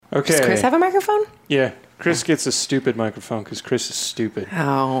Okay. Does Chris have a microphone? Yeah. Chris gets a stupid microphone because Chris is stupid.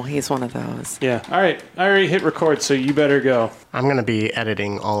 Oh, he's one of those. Yeah. All right. I already hit record, so you better go. I'm going to be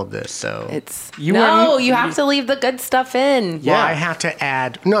editing all of this, so... You you have to leave the good stuff in. Yeah. Well, I have to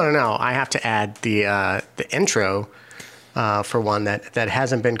add... No. I have to add the intro for one that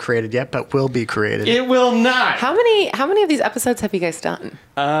hasn't been created yet, but will be created. It will not. How many of these episodes have you guys done?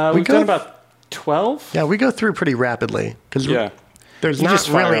 We've done about 12. Yeah, we go through pretty rapidly. Because there's You not just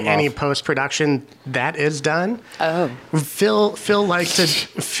fire really them any off. post-production that is done. Oh. Phil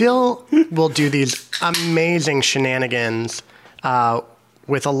will do these amazing shenanigans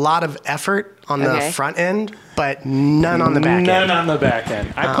with a lot of effort on the front end, but none on the back end. None on the back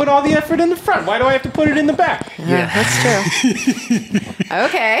end. I put all the effort in the front. Why do I have to put it in the back? Yeah, that's true.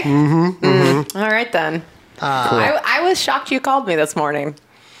 Okay. All right, then. I was shocked you called me this morning.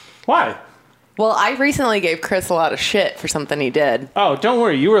 Why? Well, I recently gave Chris a lot of shit for something he did. Oh, don't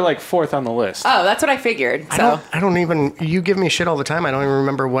worry. You were like 4th on the list. Oh, that's what I figured. So I don't even... You give me shit all the time. I don't even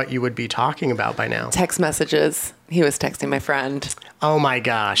remember what you would be talking about by now. text messages. He was texting my friend. Oh, my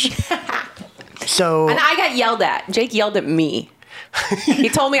gosh. So... And I got yelled at. Jake yelled at me. He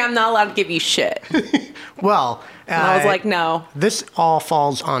told me I'm not allowed to give you shit. Well... And I was like, no. This all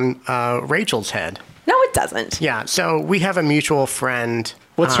falls on Rachel's head. No, it doesn't. Yeah, so we have a mutual friend.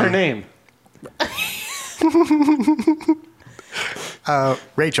 What's her name?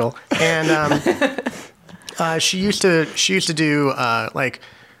 Rachel, and she used to do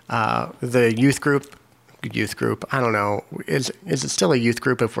the youth group. I don't know. Is it still a youth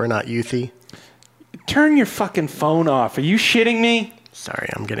group if we're not youthy? Turn your fucking phone off. Are you shitting me? Sorry,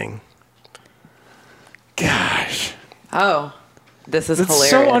 I'm getting... Gosh. Oh, this is It's hilarious.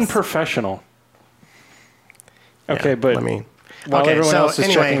 so unprofessional. Okay, Yeah, but let me... while Okay, everyone so else is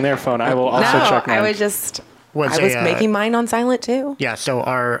anyway, checking their phone, I will also No, check mine. I was Was making mine on silent too. Yeah, so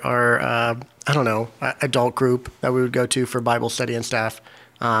our I don't know, adult group that we would go to for Bible study and stuff.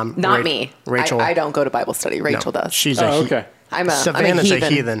 Not me. Rachel. I don't go to Bible study. Rachel does. She's Oh, okay. Savannah's a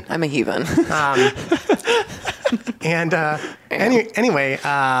heathen. I'm a heathen. And anyway,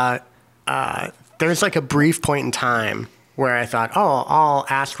 there's like a brief point in time where I thought, oh, I'll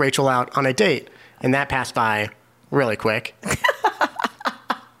ask Rachel out on a date. And that passed by really quick.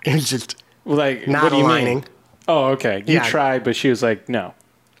 It was just Like, not what do you aligning. mean? Oh, okay. You Yeah. tried, but she was like, no.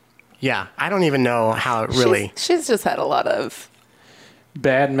 Yeah, I don't even know how it really... She's just had a lot of...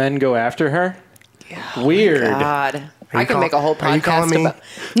 Bad men go after her? Weird. God. I can make a whole Are you calling podcast me about...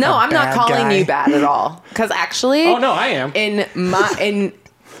 No, a I'm not bad calling guy? you bad at all. Because actually... Oh, no, I am.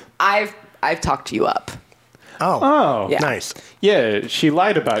 I've talked you up. Oh, Yeah. nice. Yeah, she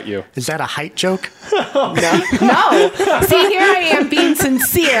lied about you. Is that a height joke? No. See, here I am being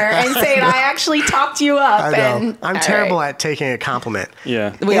sincere and saying I actually talked you up. I know. And, I'm all terrible right. at taking a compliment.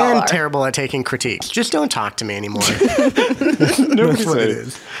 Yeah. We all and are. terrible at taking critiques. Just don't talk to me anymore. Nobody That's what it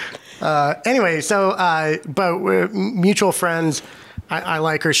said. is. Anyway, so, but we're mutual friends. I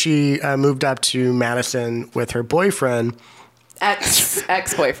like her. She moved up to Madison with her boyfriend.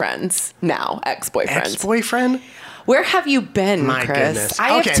 Ex-boyfriends. Now, ex-boyfriends. Ex-boyfriend? Where have you been, My Chris? goodness.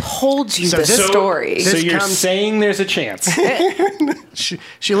 I Okay. have told you So this this- story. So This you're comes- saying there's a chance.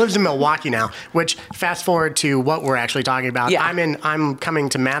 She lives in Milwaukee now, which fast forward to what we're actually talking about. Yeah. I'm coming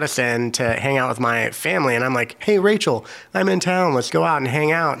to Madison to hang out with my family, and I'm like, hey, Rachel, I'm in town. Let's go out and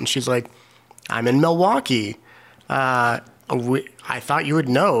hang out. And she's like, I'm in Milwaukee. I thought you would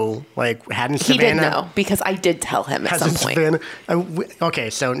know. Like, hadn't He Savannah... did know because I did tell him at some Hasn't point. Savannah... okay,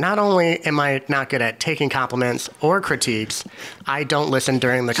 so not only am I not good at taking compliments or critiques, I don't listen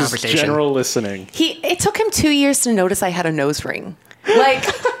during the Just conversation. general listening. It took him 2 years to notice I had a nose ring. Like,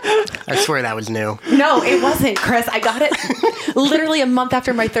 I swear that was new. no, it wasn't, Chris. I got it literally a month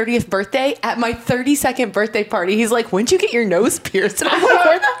after my 30th birthday. At my 32nd birthday party, he's like, "When'd you get your nose pierced?" And I'm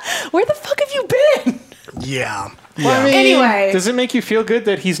like, "Where the fuck have you been?" Yeah. Well, I mean, Anyway. does it make you feel good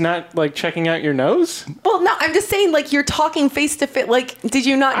that he's not like checking out your nose? Well, no, I'm just saying, like, you're talking face to face. Like, did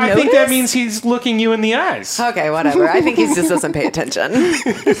you not I notice? think that means he's looking you in the eyes. Okay, whatever. I think he just doesn't pay attention.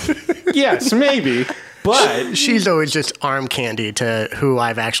 Yes, maybe. But She's always just arm candy to who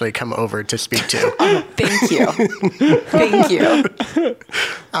I've actually come over to speak to. Thank you. Thank you.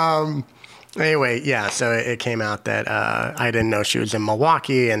 Anyway, yeah, so it came out that I didn't know she was in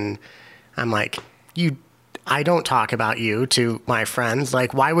Milwaukee, and I'm like, I don't talk about you to my friends.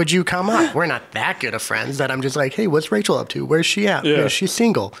 Like, why would you come up? We're not that good of friends that I'm just like, hey, what's Rachel up to? Where's she at? Yeah. Is she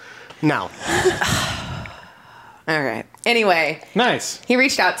single? No. All right. Anyway, nice. he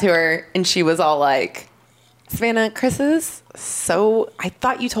reached out to her, and she was all like, Savannah, Chris is so. I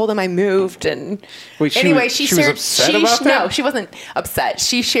thought you told him I moved, and Wait, anyway, she shared. was upset about that? No, she wasn't upset.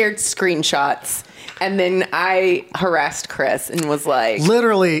 She shared screenshots, and then I harassed Chris and was like,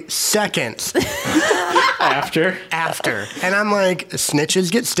 Literally seconds After. and I'm like, snitches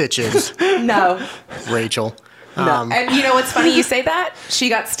get stitches, "No, Rachel. no." And you know what's funny? You say that she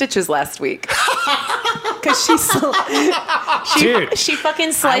got stitches last week because Dude. she fucking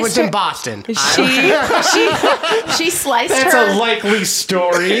I sliced was her. in Boston. She sliced That's her. a likely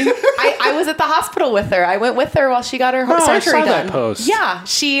story. I was at the hospital with her. I went with her while she got her I surgery saw that done. post. Yeah,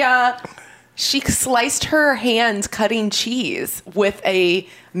 she sliced her hand cutting cheese with a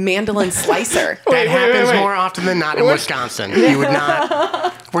mandolin slicer. That happens wait. more often than not in Wisconsin. You would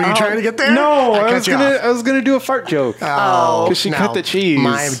not. Were you trying to get there? No, I cut you off. was gonna do a fart joke. Oh, Because she cut the cheese.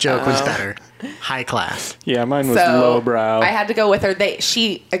 My joke was better. High class. Yeah, mine was So lowbrow. I had to go with her.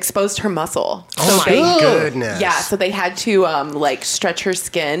 She exposed her muscle. Oh my goodness. Yeah, so they had to like stretch her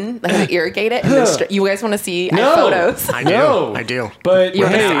skin, they had to irrigate it. And then you guys want to see I have No. photos? I do. No. I do. But You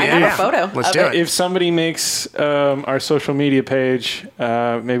wanna hey, see? I have a photo. Let's of do it. it. if somebody makes our social media page,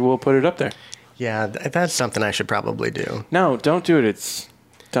 maybe we'll put it up there. Yeah, that's something I should probably do. No, don't do it.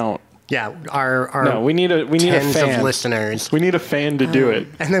 Don't. Yeah, our No, we need a tens fan. of listeners. We need a fan to do it.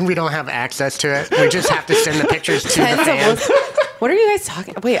 And then we don't have access to it. We just have to send the pictures to the Tens of fan. What are you guys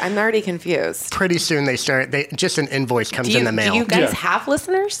talking? Wait, I'm already confused. Pretty soon they just an invoice comes in the mail. Do you guys Yeah. have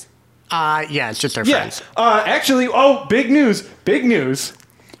listeners? Yeah, it's just our Yeah. friends. Actually, big news. Big news.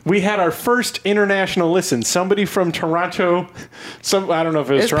 We had our first international listen. Somebody from Toronto. I don't know if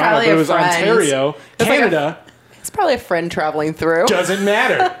it was It's Toronto, probably but it a was friend. Ontario, It's like Canada. It's probably a friend traveling through. Doesn't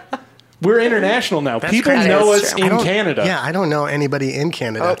matter. We're international now. That's People crazy. know That is us true. I in don't- Canada. Yeah, I don't know anybody in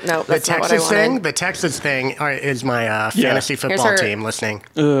Canada. Oh, no, that's the not what I Texas thing. wanted. The Texas thing is my fantasy football her- team listening.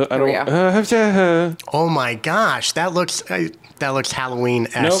 I we don't. Oh my gosh, that looks Halloween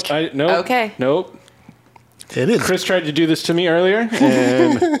esque. Nope. Okay. Nope. It is. Chris tried to do this to me earlier,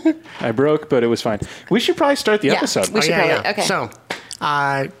 and I broke, but it was fine. We should probably start the Yeah, episode. we should probably. Okay. So,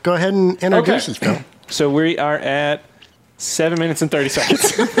 go ahead and introduce us, Phil. So we are at 7 minutes and 30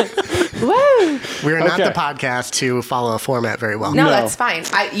 seconds. Woo! We're not Okay. the podcast to follow a format very well. No, No. that's fine.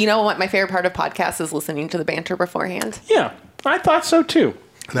 You know what? My favorite part of podcasts is listening to the banter beforehand. Yeah, I thought so too.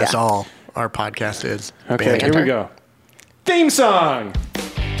 That's Yeah. all our podcast is. Okay, Banter. here we go. Theme song.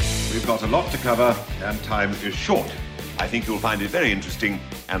 We've got a lot to cover, and time is short. I think you'll find it very interesting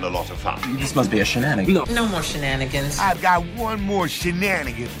and a lot of fun. This must be a shenanigan. No more shenanigans. I've got one more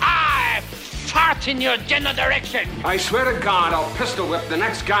shenanigan. I fart in your general direction. I swear to God, I'll pistol whip the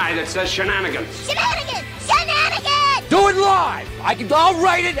next guy that says shenanigans. Shenanigans! Shenanigans! Do it live. I'll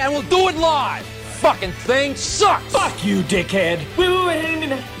write it and we'll do it live. Fucking thing sucks. Fuck you, dickhead.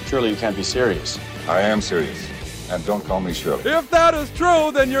 Surely you can't be serious. I am serious. And don't call me Shirley. If that is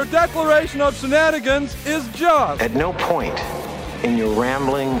true, then your declaration of shenanigans is just. At no point in your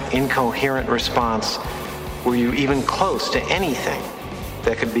rambling, incoherent response were you even close to anything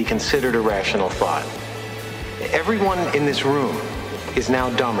that could be considered a rational thought. Everyone in this room is now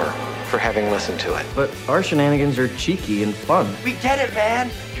dumber for having listened to it. But our shenanigans are cheeky and fun. We get it, man.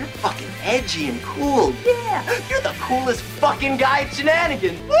 You're fucking edgy and cool. Yeah, you're the coolest fucking guy at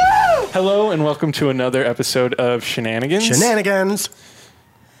shenanigans. Woo! Hello and welcome to another episode of Shenanigans. Shenanigans.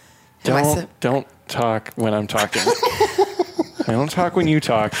 Don't talk when I'm talking. I don't talk when you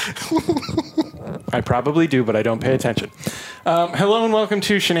talk. I probably do, but I don't pay attention. Hello and welcome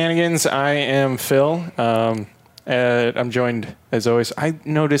to Shenanigans. I am Phil. I'm joined, as always. I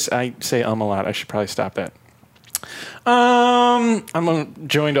notice I say a lot. I should probably stop that. I'm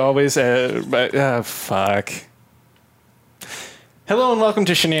joined always by... fuck. Hello and welcome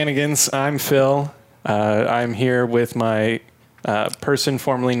to Shenanigans. I'm Phil. I'm here with my person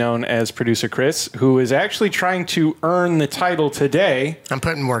formerly known as Producer Chris, who is actually trying to earn the title today. I'm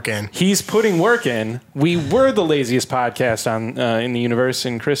putting work in. He's putting work in. We were the laziest podcast in the universe,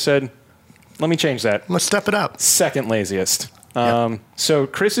 and Chris said, let me change that. Let's step it up. Second laziest. Yep. So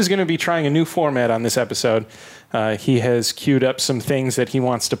Chris is going to be trying a new format on this episode. He has queued up some things that he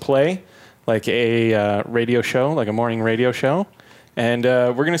wants to play, like a radio show, like a morning radio show. And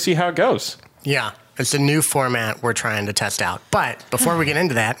we're going to see how it goes. Yeah, it's a new format we're trying to test out. But before we get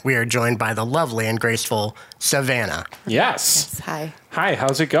into that, we are joined by the lovely and graceful Savannah. Yes. Hi. Hi,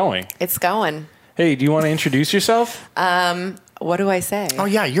 how's it going? It's going. Hey, do you want to introduce yourself? What do I say? Oh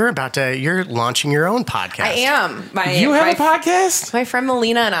yeah, you're launching your own podcast. I am. You have a podcast? My friend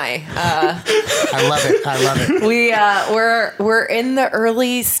Melina and I. I love it. We're in the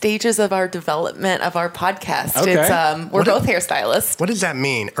early stages of our development of our podcast. Okay. It's we're both hairstylists. What does that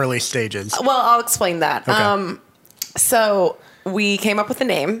mean? Early stages. Well, I'll explain that. Okay. So we came up with a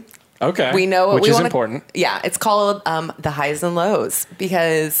name. Okay. We know what Which we is want. important. Yeah, it's called the Highs and Lows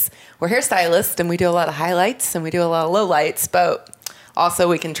because we're hairstylists and we do a lot of highlights and we do a lot of lowlights, but also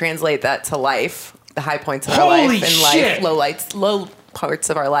we can translate that to life, the high points of our life and life, low parts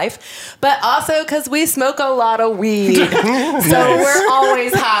of our life, but also because we smoke a lot of weed. So we're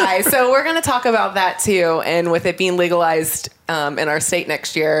always high. So we're going to talk about that too. And with it being legalized in our state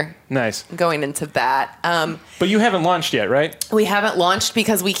next year. Nice. Going into that. But you haven't launched yet, right? We haven't launched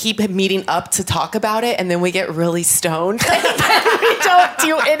because we keep meeting up to talk about it and then we get really stoned. We don't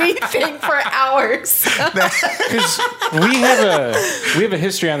do anything for hours. Because we have a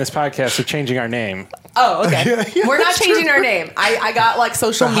history on this podcast of changing our name. Oh, okay. We're not changing our name. I got like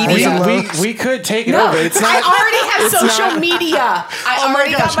social media. We could take it over. It's not. I already have social media. I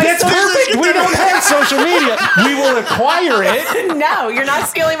already got my That's perfect. We don't have social media. We will acquire it. No, you're not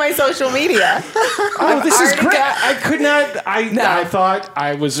stealing my social media. Oh, this is great. I could not. I thought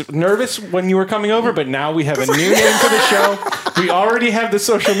I was nervous when you were coming over, but now we have a new name for the show. We already have the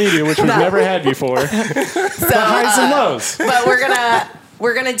social media, which we've never had before. The highs and lows. But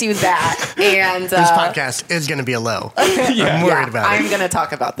we're gonna do that, and this podcast is gonna be a low. I'm worried about it. I'm gonna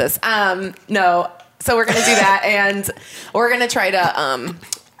talk about this. No, so we're gonna do that, and we're gonna try to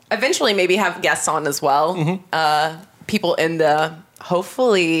eventually maybe have guests on as well. Mm-hmm. People in the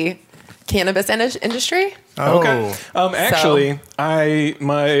hopefully cannabis industry. Oh. Okay. Actually,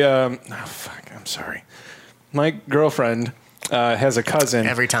 I'm sorry. My girlfriend has a cousin.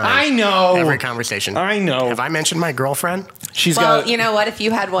 Every time. I know. Every conversation. I know. Have I mentioned my girlfriend? She's well, got. You know what? If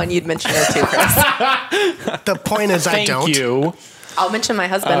you had one, you'd mention her too, Chris. The point is, I don't. Thank you. I'll mention my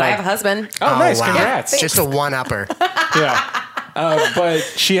husband. I have a husband. Oh, nice. Wow. Congrats. Just a one-upper. Yeah. But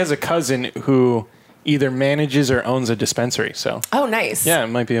she has a cousin who either manages or owns a dispensary. So. Oh, nice. Yeah, I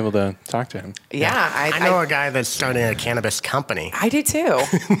might be able to talk to him. Yeah. I know a guy that's starting a cannabis company. I do too.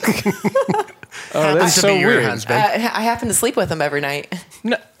 Oh, that's so weird. Husband. I happen to sleep with him every night.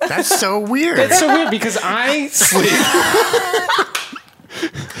 No. That's so weird. That's so weird because I sleep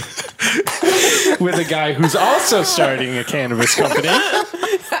with a guy who's also starting a cannabis company.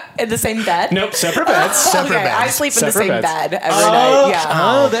 In the same bed? Nope, separate beds. Separate beds. I sleep in the same bed every Oh, night. Yeah.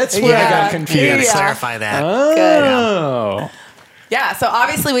 oh, that's where I got confused. You gotta clarify that. Oh. Yeah, so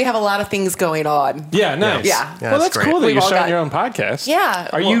obviously we have a lot of things going on. Yeah, nice. Yeah. Well, that's great. cool that We've you're all starting got- your own podcast. Yeah,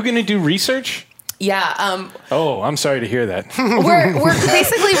 Are you going to do research? Yeah. Oh, I'm sorry to hear that.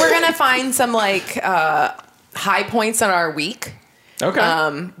 we're gonna find some like high points in our week. Okay.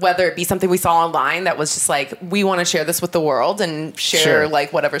 Whether it be something we saw online that was just like, we want to share this with the world and share Sure.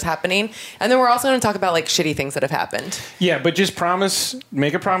 like whatever's happening. And then we're also going to talk about like shitty things that have happened. Yeah, but just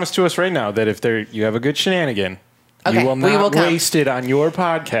make a promise to us right now that if you have a good shenanigan, Okay, you will we will not come. waste it on your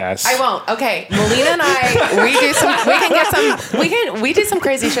podcast. I won't. Okay, Melina and I, we do some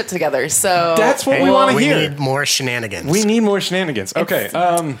crazy shit together. So That's what we want to hear. We need more shenanigans. We need more shenanigans. Okay,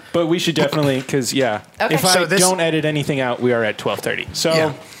 but we should definitely, because Okay. if So I don't edit anything out, we are at 12:30. So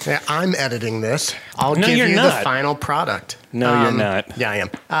yeah, I'm editing this. I'll No, give you're you not. the final product. No, you're not. Yeah, I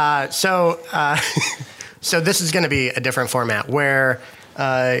am. So this is going to be a different format where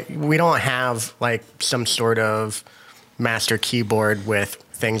we don't have like some sort of master keyboard with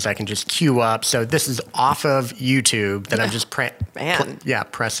things I can just queue up. So this is off of YouTube that I'm just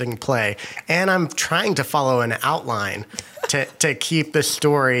pressing play, and I'm trying to follow an outline to keep the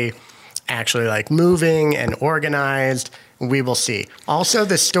story actually like moving and organized. We will see. Also,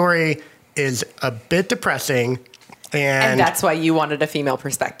 the story is a bit depressing. And that's why you wanted a female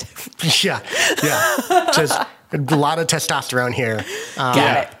perspective. Yeah. Just a lot of testosterone here.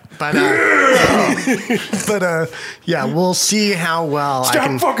 Got it. But yeah, we'll see how well I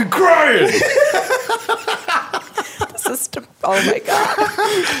can. Stop fucking crying! Oh my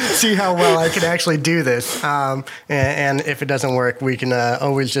God. See how well I can actually do this. And if it doesn't work, we can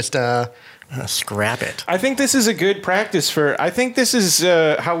always just scrap it. I think this is a good practice I think this is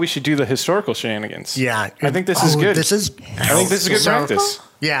how we should do the historical shenanigans. Yeah. I think this is good. I think this is good practice.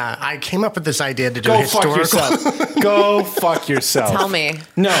 Yeah, I came up with this idea to do Go historical. fuck yourself. Go fuck yourself. Tell me.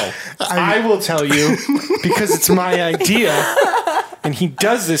 No, I will tell you because it's my idea, and he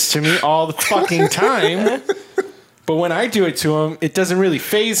does this to me all the fucking time. But when I do it to him, it doesn't really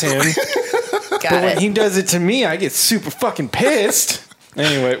faze him. But when he does it to me, I get super fucking pissed.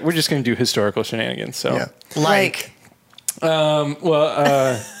 Anyway, we're just going to do historical shenanigans. So, Like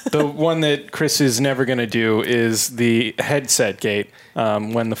The one that Chris is never going to do is the headset gate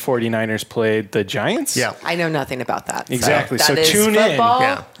when the 49ers played the Giants. Yeah. I know nothing about that. Exactly. So, So tune football. in.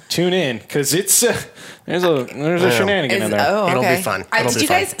 Yeah. Tune in because it's there's a shenanigan in there. Oh, okay. It'll be fun. Did you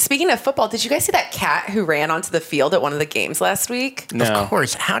guys, speaking of football, did you guys see that cat who ran onto the field at one of the games last week? No. Of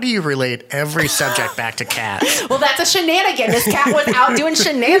course. How do you relate every subject back to cats? Well, that's a shenanigan. This cat was out doing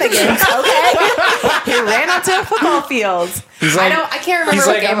shenanigans. Okay, he ran onto a football field. He's like, I can't remember he's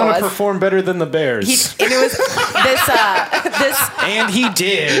what like, game I'm going it to was. perform better than the Bears. And it was this. And he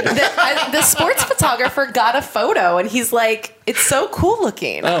did. The sports photographer got a photo, and he's like, "It's so cool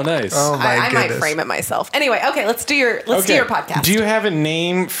looking." Oh, nice. Oh my I goodness. might frame it myself. Anyway, okay, let's do your podcast. Do you have a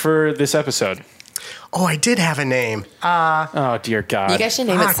name for this episode? Oh, I did have a name. Oh, dear God. You guys should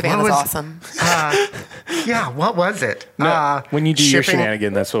name it Savannah's Awesome. Yeah, what was it? No, when you do your shipping-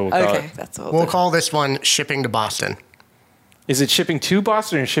 shenanigan, that's what we'll call Okay, it. that's what We'll do. call this one Shipping to Boston. Is it shipping to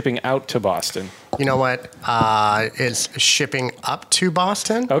Boston or shipping out to Boston? You know what? It's shipping up to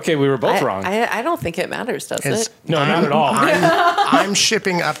Boston. Okay, we were both wrong. I don't think it matters, does It's- it? No, not at all. I'm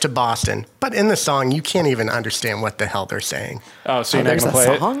shipping up to Boston. But in the song, you can't even understand what the hell they're saying. Oh, so you're not There's going to a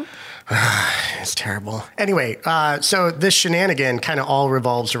play song? It's terrible. Anyway, so this shenanigan kind of all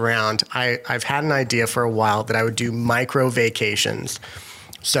revolves around, I've had an idea for a while that I would do micro vacations.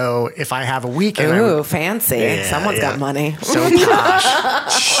 So if I have a weekend... Ooh, fancy. Yeah, Someone's yeah. got money. So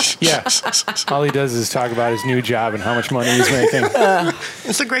posh. Yeah. All he does is talk about his new job and how much money he's making.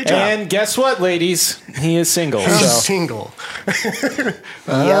 It's a great job. And guess what, ladies? He is single. I'm So. single.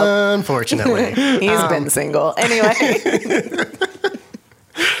 Unfortunately. He's been single. Anyway.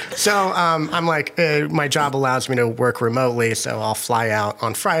 So I'm like, my job allows me to work remotely, so I'll fly out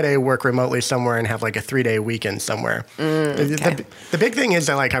on Friday, work remotely somewhere, and have like a 3-day weekend somewhere. Okay. The big thing is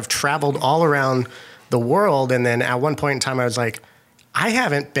that like I've traveled all around the world, and then at one point in time I was like, I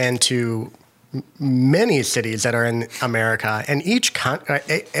haven't been to many cities that are in America, and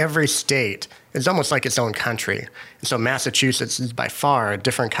every state is almost like its own country. So Massachusetts is by far a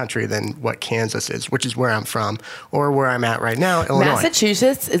different country than what Kansas is, which is where I'm from, or where I'm at right now, Illinois.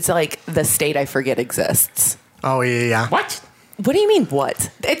 Massachusetts is like the state I forget exists. Oh, yeah. What? What do you mean,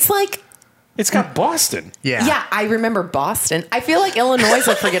 what? It's like... It's got Boston. Yeah. Yeah, I remember Boston. I feel like Illinois is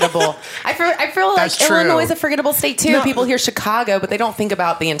a forgettable. I feel That's like true. Illinois is a forgettable state too. No. People hear Chicago, but they don't think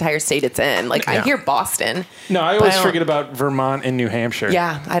about the entire state it's in. Like I Yeah. hear Boston. No, I but always don't- forget about Vermont and New Hampshire.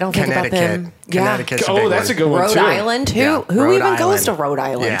 Yeah, I don't think about them. Connecticut's a Oh, big that's one. a good one, Rhode too. Island. Who Yeah, who Rhode even goes Island. to Rhode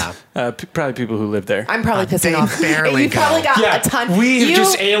Island? Yeah. Probably people who live there. I'm probably pissing They off. barely You probably go. got a ton. We have You-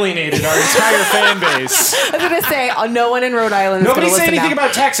 just alienated our entire fan base. I was gonna say no one in Rhode Island. Nobody is say gonna anything listen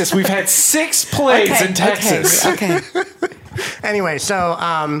about Texas. We've had 6 plays in Texas. Okay. Anyway, so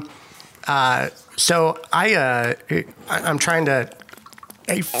I'm trying to.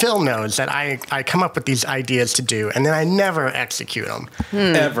 Phil knows that I come up with these ideas to do, and then I never execute them.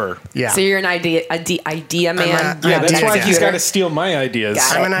 Ever. Yeah. So you're an idea man. Yeah, that's idea why guy. he's got to steal my ideas.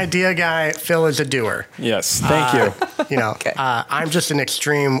 Got I'm an idea guy. Phil is a doer. Yes, thank you. You know, Okay. I'm just an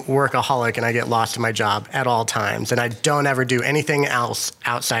extreme workaholic, and I get lost in my job at all times, and I don't ever do anything else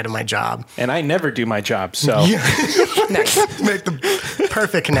outside of my job. And I never do my job, so Nice. Make the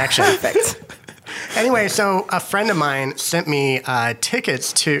perfect connection. Perfect. Anyway, so a friend of mine sent me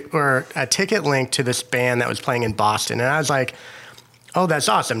tickets to, or a ticket link to this band that was playing in Boston. And I was like, oh, that's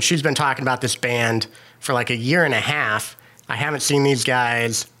awesome. She's been talking about this band for like a year and a half. I haven't seen these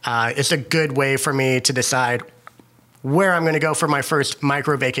guys. It's a good way for me to decide where I'm going to go for my first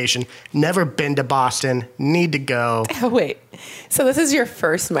micro vacation. Never been to Boston. Need to go. Oh, wait. So this is your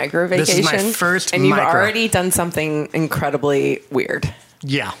first micro vacation? This is my first and you've micro. already done something incredibly weird.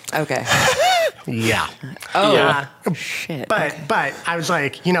 Yeah. Okay. Yeah. Oh, Yeah. shit. But I was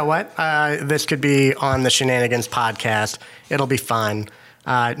like, you know what? This could be on the Shenanigans podcast. It'll be fun,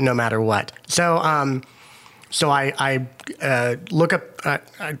 no matter what. So I look up,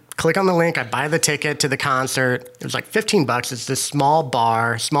 I click on the link, I buy the ticket to the concert. It was like $15. It's this small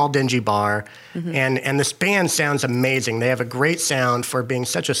bar, small dingy bar, and this band sounds amazing. They have a great sound for being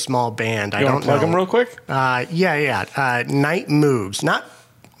such a small band. I you don't want to plug know. them real quick? Yeah. Night Moves, not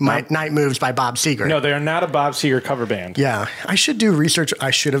Night Moves by Bob Seger. No, they are not a Bob Seger cover band. Yeah, I should do research.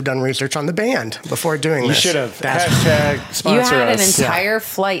 I should have done research on the band before doing You this. should have. That's- Hashtag sponsor You had an us. entire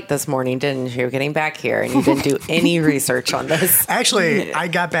flight this morning, didn't you? Getting back here, and you didn't do any research on this. Actually, I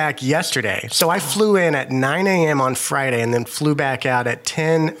got back yesterday. So I flew in at 9 a.m. on Friday and then flew back out at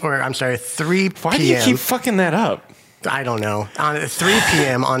 3 p.m. Why do you keep fucking that up? I don't know. On 3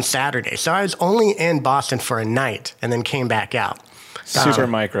 p.m. on Saturday. So I was only in Boston for a night and then came back out. Super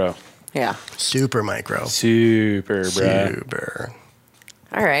micro. Yeah. Super micro. Super, bruh. Super.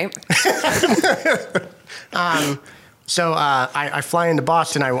 All right. So I fly into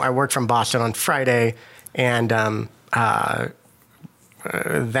Boston. I work from Boston on Friday, and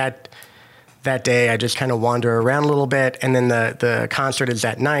that day I just kind of wander around a little bit, and then the concert is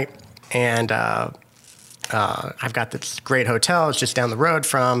that night, and I've got this great hotel. It's just down the road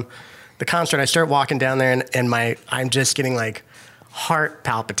from the concert. I start walking down there, and I'm just getting like heart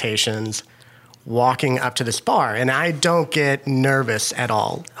palpitations walking up to this bar, and I don't get nervous at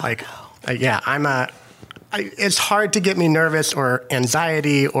all. It's hard to get me nervous or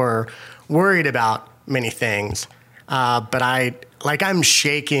anxiety or worried about many things. But I'm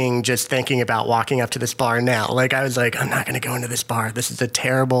shaking just thinking about walking up to this bar now. Like, I was like, I'm not going to go into this bar. This is a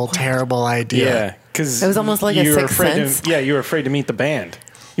terrible, terrible idea. Yeah, because it was almost like a Sixth Sense. You were afraid to meet the band.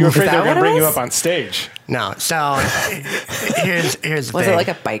 You were afraid they were going to bring you up on stage. No. So here's the thing. Was it like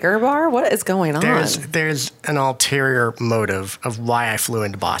a biker bar? What is going on? There's an ulterior motive of why I flew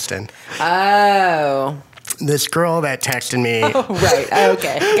into Boston. Oh. This girl that texted me. Oh, right.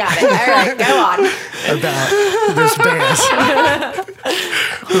 Okay. Got it. All right. Go on. About this band.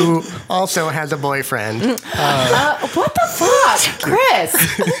 Who also has a boyfriend. What the fuck? Chris.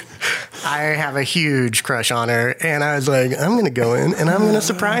 I have a huge crush on her, and I was like, I'm going to go in, and I'm going to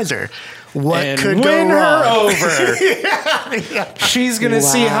surprise her. What could go wrong? Over. Yeah. She's going to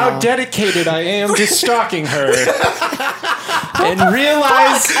see how dedicated I am to stalking her. And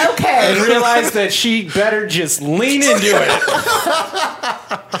realize that she better just lean into it.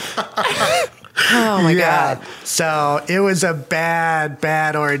 Oh my God. So it was a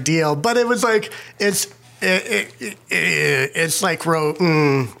bad ordeal, but it was like, it's like I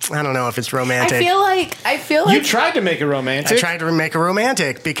don't know if it's romantic. I feel like you tried to make it romantic. I tried to make it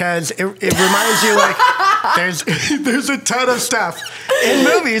romantic because it reminds you like there's a ton of stuff in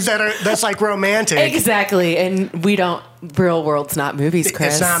movies that's like romantic. Exactly, and we don't. Real world's not movies,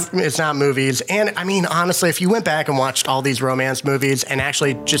 Chris. It's not movies. And I mean, honestly, if you went back and watched all these romance movies and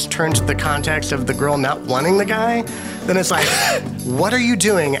actually just turned to the context of the girl not wanting the guy, then it's like, what are you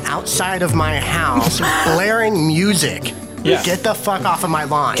doing outside of my house blaring music? Yeah. Get the fuck off of my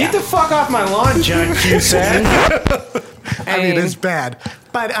lawn. Get the fuck off my lawn, John Cusack. I mean, it's bad.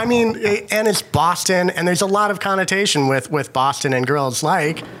 But I mean, and it's Boston, and there's a lot of connotation with Boston and girls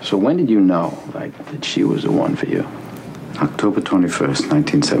like. So when did you know, that she was the one for you? October 21st,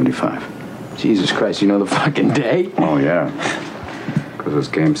 1975. Jesus Christ, you know the fucking day? Oh, yeah. Because it was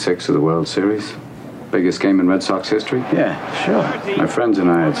Game 6 of the World Series. Biggest game in Red Sox history. Yeah, sure. My friends and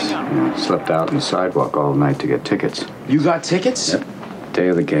I had slept out on the sidewalk all night to get tickets. You got tickets? Yep. Day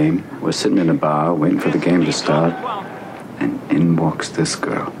of the game. We're sitting in a bar waiting for the game to start. And in walks this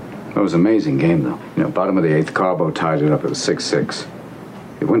girl. It was an amazing game, though. Bottom of the 8th, Carbo tied it up. It was 6-6.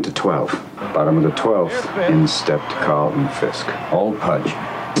 It went to 12. Bottom of the 12th, in stepped Carlton Fisk. Old Pudge.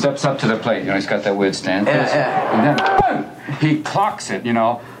 Steps up to the plate. He's got that weird stand. Yeah. And then, boom! He clocks it,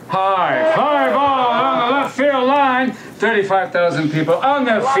 High fly ball on the left field line. 35,000 people on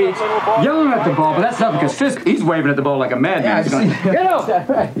their feet, yelling at the ball. But that's not because Fisk, he's waving at the ball like a madman. He's going, get over,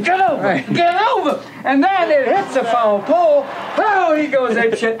 get over. And then it hits a foul pole. Oh, he goes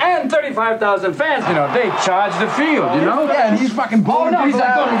apeshit. And 35,000 fans, they charge the field, Yeah, and he's fucking blowing up. He's like,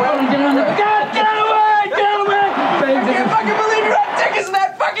 get away! I can't fucking believe you had tickets in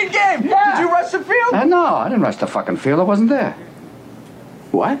that fucking game. Yeah. Did you rush the field? No, I didn't rush the fucking field. I wasn't there.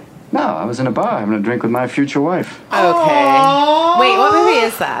 What? No, I was in a bar having a drink with my future wife. Okay. Aww. Wait, what movie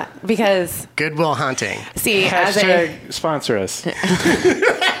is that? Because Good Will Hunting. See, Hashtag sponsor us. All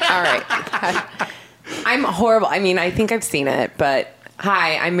right. I'm horrible. I mean, I think I've seen it, but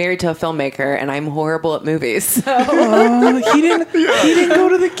hi, I'm married to a filmmaker, and I'm horrible at movies. So. He didn't go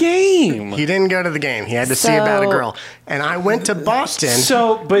to the game. He didn't go to the game. He had to see About a Girl. And I went to Boston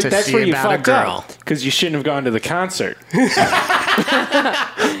but to that's see where you About a fucked Girl. up. Because you shouldn't have gone to the concert.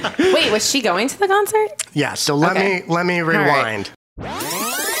 Wait, was she going to the concert? Yeah, so let me rewind.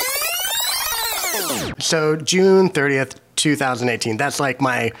 So June 30th, 2018. That's like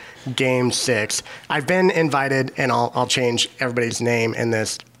my Game 6. I've been invited, and I'll change everybody's name in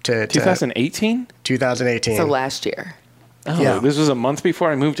this to 2018? 2018. So last year. Oh, yeah. This was a month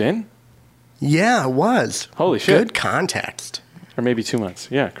before I moved in? Yeah, it was. Holy shit. Good context. Or maybe 2 months.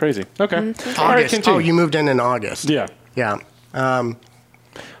 Yeah, crazy. Okay. August. All right, continue. You moved in August. Yeah. Yeah. Wow,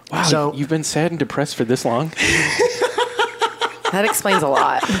 so you've been sad and depressed for this long? That explains a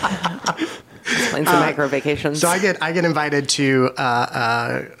lot. Explains the micro vacations. So I get invited to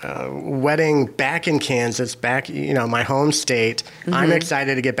a wedding back in Kansas, my home state. Mm-hmm. I'm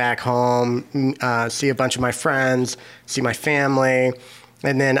excited to get back home, see a bunch of my friends, see my family.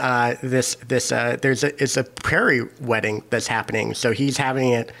 And then it's a prairie wedding that's happening. So he's having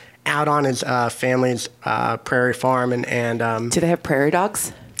it out on his family's prairie farm, and do they have prairie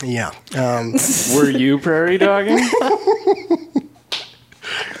dogs? Yeah. Were you prairie dogging?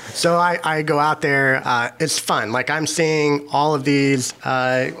 So I go out there. It's fun. Like, I'm seeing all of these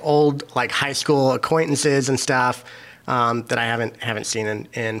old, like, high school acquaintances and stuff that I haven't seen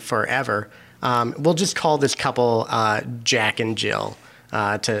in forever. We'll just call this couple Jack and Jill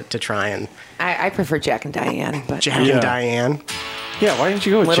to try and. I prefer Jack and Diane, but Jack and Diane. Yeah, why didn't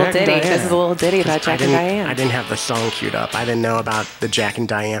you go with little Jack ditty. and Diane? This is a little ditty about Jack and Diane. I didn't have the song queued up. I didn't know about the Jack and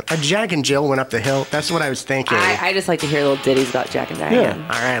Diane. Jack and Jill went up the hill. That's what I was thinking. I just like to hear little ditties about Jack and Diane. Yeah.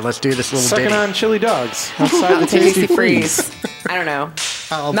 All right, let's do this little Sucking ditty. on chili dogs outside the Tasty Tasty Freeze. Freeze. I don't know.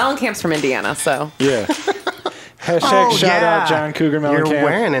 Mellencamp's from Indiana, so. Yeah. Hashtag shout out John Cougar Mellencamp. You're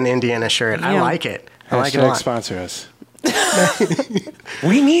wearing an Indiana shirt. I like it. I like it a Hashtag lot. sponsor us.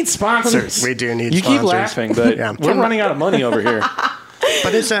 We need sponsors. We do need you sponsors. keep laughing, but we're running out of money over here.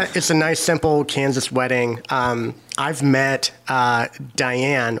 But it's a nice, simple Kansas wedding. I've met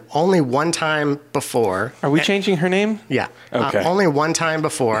Diane only one time before. Are we changing her name? Yeah. Okay. Only one time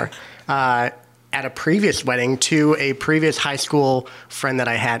before. At a previous wedding to a previous high school friend that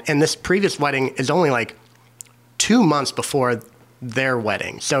I had. And this previous wedding is only like 2 months before their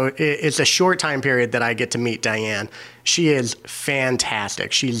wedding. So it's a short time period that I get to meet Diane. She is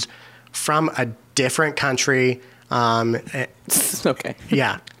fantastic. She's from a different country. Okay.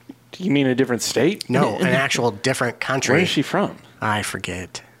 Yeah. Do you mean a different state? No, an actual different country. Where is she from? I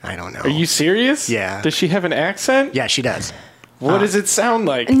forget. I don't know. Are you serious? Yeah. Does she have an accent? Yeah, she does. What does it sound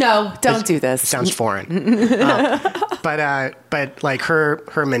like? No, don't do this. It sounds foreign. But like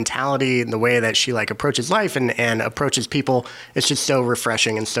her mentality and the way that she like approaches life and approaches people, it's just so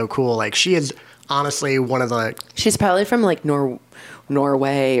refreshing and so cool. Like, she is honestly one of the. She's probably from like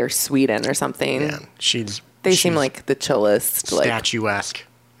Norway or Sweden or something. Yeah, They seem like the chillest. Statuesque.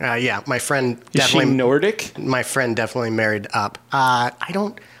 Yeah, my friend Is she definitely Nordic? My friend definitely married up. I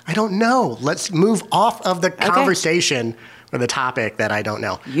don't know. Let's move off of the conversation or the topic that I don't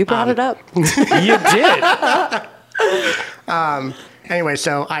know. You brought it up. You did. Anyway,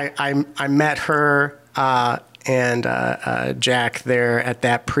 so I met her and Jack there at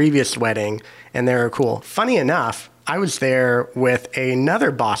that previous wedding, and they were cool. Funny enough, I was there with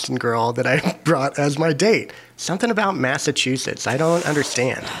another Boston girl that I brought as my date. Something about Massachusetts. I don't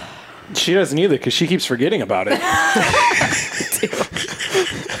understand. She doesn't either because she keeps forgetting about it.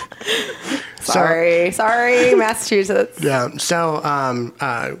 Sorry, Massachusetts. Yeah. So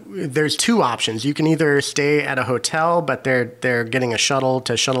there's two options. You can either stay at a hotel, but they're getting a shuttle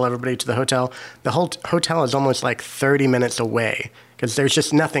to shuttle everybody to the hotel. The whole hotel is almost like 30 minutes away because there's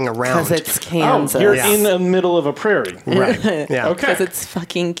just nothing around. Because it's Kansas. Oh, you're in the middle of a prairie. Right. Yeah. Okay. Because it's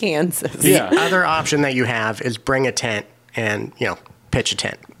fucking Kansas. The other option that you have is bring a tent and, pitch a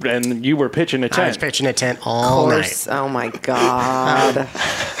tent. And you were pitching a tent. I was pitching a tent all night. Oh my God.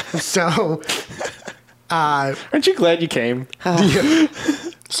 So, aren't you glad you came?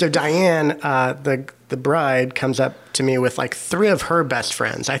 So Diane, the bride, comes up to me with like 3 of her best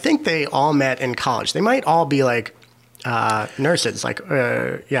friends. I think they all met in college. They might all be like nurses. Like,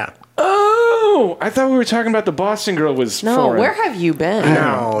 yeah. Oh, I thought we were talking about the Boston girl was No, foreign. where have you been?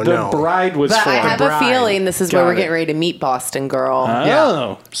 No, the bride was But I foreign. have a feeling this is where Got we're it. getting ready to meet Boston Girl. Oh.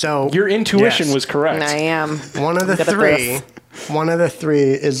 Yeah. So Your intuition yes. was correct. I am. One of the Good at 3. this. One of the 3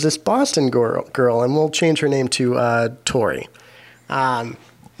 is this Boston girl, and we'll change her name to Tori. I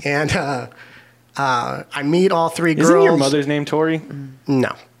meet all 3 girls. Isn't your mother's name Tori?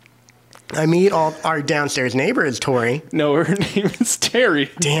 No. I meet all our downstairs neighbor is Tori. No, her name is Terry.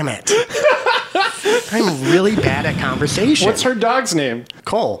 Damn it. I'm really bad at conversation. What's her dog's name?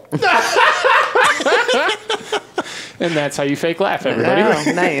 Cole. And that's how you fake laugh, everybody.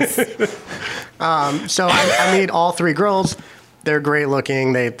 Oh, nice. So I meet all 3 girls. They're great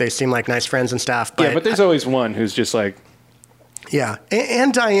looking. They seem like nice friends and stuff. But Yeah, but there's always one who's just like, yeah.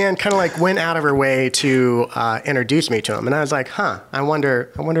 And Diane kind of like went out of her way to introduce me to him. And I was like, I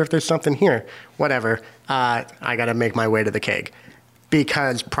wonder if there's something here. Whatever. I got to make my way to the keg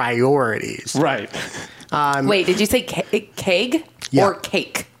because priorities. right. Wait, did you say keg Yeah. or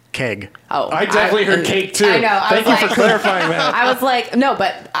cake? Keg. Oh, I definitely heard cake too. I know. Thank you for clarifying that. I was like, no,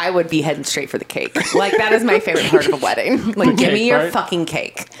 but I would be heading straight for the cake. Like, that is my favorite part of a wedding. Like, give me cake your part? fucking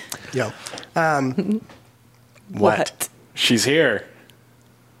cake. Yo. What? She's here.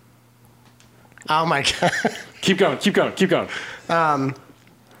 Oh my God. Keep going.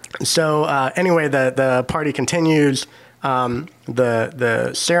 So anyway, the party continues.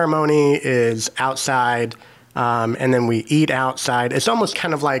 The ceremony is outside. and then we eat outside. It's almost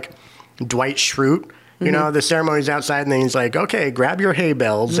kind of like Dwight Schrute. You know, the ceremony's outside, and then he's like, okay, grab your hay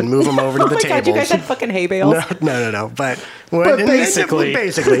bales and move them over to the tables. God, you guys had fucking hay bales? No. But basically.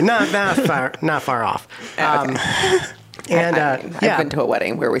 not far off. I've been to a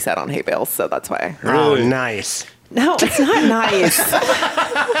wedding where we sat on hay bales, so that's why. Oh, nice. No, it's not nice.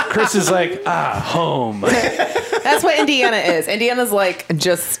 Chris is like, home. That's what Indiana is. Indiana's like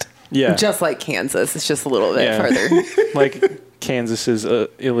just like Kansas. It's just a little bit further. Like Kansas's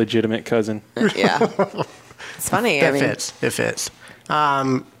illegitimate cousin. Yeah. It's funny. It fits.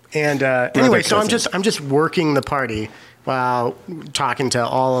 Anyway, so I'm just working the party while talking to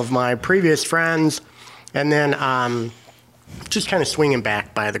all of my previous friends, and then just kind of swinging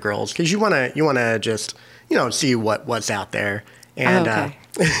back by the girls because you wanna just see what's out there. And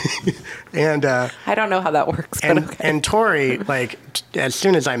and I don't know how that works, but okay. And Tori, like as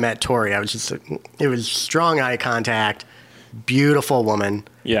soon as I met Tori, I was just it was strong eye contact, beautiful woman,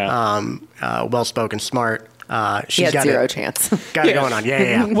 well spoken, smart. She had zero chance. Got it going on.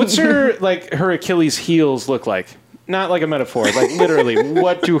 Yeah. What's her Achilles heels look like? Not like a metaphor, like literally.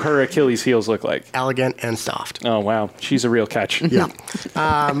 What do her Achilles heels look like? Elegant and soft. Oh wow, she's a real catch. Yeah.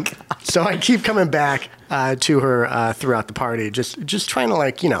 So I keep coming back to her throughout the party, just trying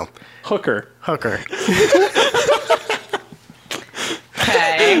to hook her. Okay.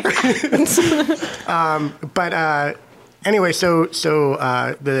 But anyway, so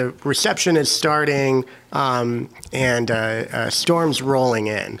the reception is starting, and storm's rolling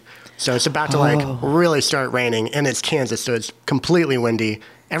in. So it's about to really start raining, and it's Kansas, so it's completely windy.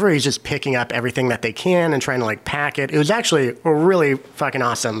 Everybody's just picking up everything that they can and trying to pack it. It was actually a really fucking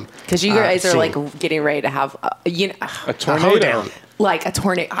awesome. Because you guys are getting ready to have a tornado. Like a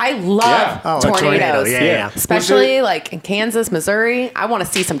tornado. I love tornadoes. A tornado. Yeah. Especially in Kansas, Missouri. I want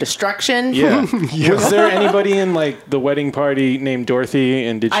to see some destruction. Yeah. Was there anybody in the wedding party named Dorothy,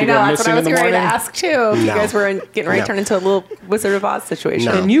 and did she go missing in the morning? I know, that's what I was getting ready to ask too. If you guys were getting ready to turn into a little Wizard of Oz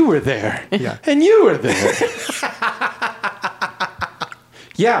situation. No. And you were there. Yeah. And you were there.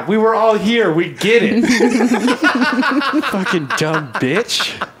 Yeah, we were all here. We get it. Fucking dumb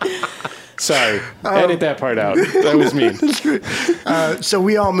bitch. Sorry. Edit that part out. That was mean. So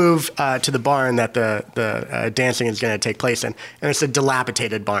we all move to the barn that the dancing is going to take place in. And it's a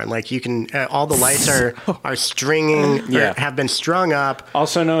dilapidated barn. Like you can, all the lights are stringing, or have been strung up.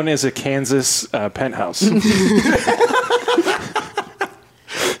 Also known as a Kansas penthouse.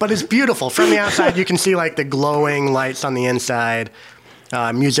 But it's beautiful. From the outside, you can see the glowing lights on the inside.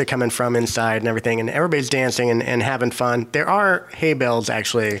 Music coming from inside and everything, and everybody's dancing and having fun. There are hay bales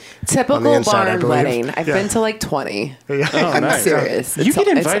actually. Typical on the inside, barn wedding. I've been to 20. Yeah. I'm nice. serious. You get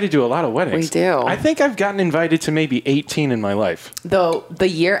invited to a lot of weddings. We do. I think I've gotten invited to maybe 18 in my life. Though the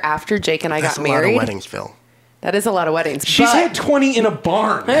year after Jake and I got married. That's a lot of weddings, Phil. That is a lot of weddings. She's had 20 in a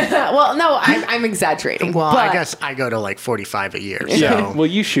barn. Well, no, I'm exaterating. Well, I guess I go to 45 a year. So. Yeah, well,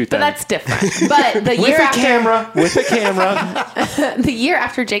 you shoot them. But that's different. But the year with a camera. The year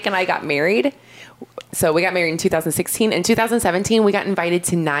after Jake and I got married, so we got married in 2016. In 2017, we got invited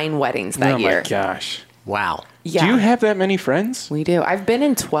to 9 weddings that year. Oh my gosh. Wow. Yeah. Do you have that many friends? We do. I've been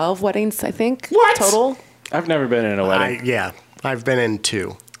in 12 weddings, I think. What? Total? I've never been in a wedding. I've been in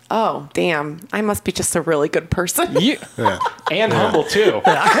 2. Oh, damn. I must be just a really good person. And humble, too.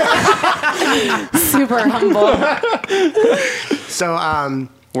 Super humble. So,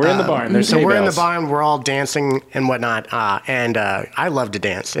 we're in the barn. There's we're in the barn. We're all dancing and whatnot. And I love to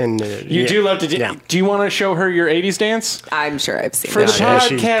dance. And you do love to dance. Yeah. Do you want to show her your 80s dance? I'm sure I've seen For it. the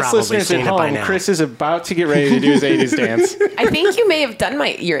podcast listeners at home, Chris is about to get ready to do his 80s dance. I think you may have done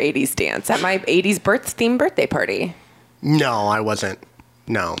your 80s dance at my 80s themed birthday party. No, I wasn't.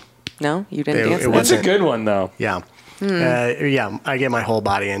 No, you didn't dance. It's a good one though. Yeah, I get my whole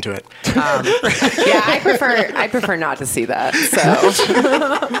body into it. Yeah, I prefer not to see that. So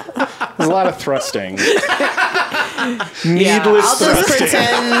there's a lot of thrusting. Needless thrusting.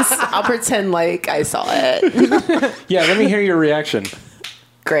 I'll pretend like I saw it. Yeah, let me hear your reaction.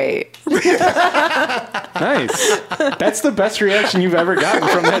 Great. Nice. That's the best reaction you've ever gotten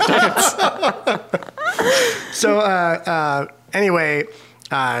from that dance. So anyway.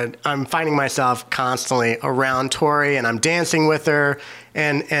 I'm finding myself constantly around Tori, and I'm dancing with her,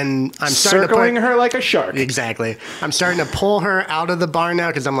 and I'm circling her like a shark. Exactly. I'm starting to pull her out of the barn now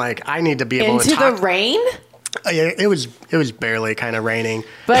because I'm like, I need to be able to talk. Into the rain? It was barely kind of raining,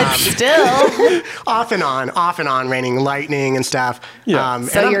 but still off and on raining, lightning and stuff. Yeah.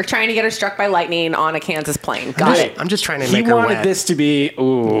 So you're trying to get her struck by lightning on a Kansas plane. Got it. I'm just trying to make her wet. He wanted this to be.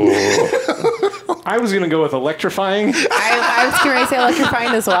 Ooh. I was gonna go with electrifying. I was going to say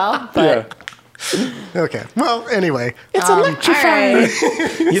electrifying as well, but Okay. Well, anyway. It's electrifying.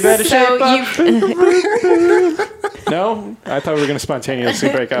 You better shape up. No? I thought we were going to spontaneously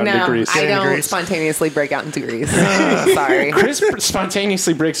break out into Grease. I don't spontaneously break out into Grease. Sorry. Chris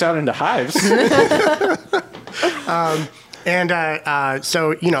spontaneously breaks out into hives.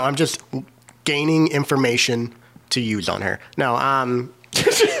 So, I'm just gaining information to use on her. No,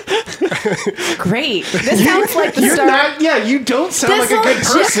 Great. This sounds like the start. You don't sound like a good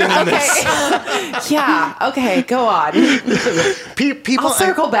person in this. Yeah. Okay. Go on. People, I'll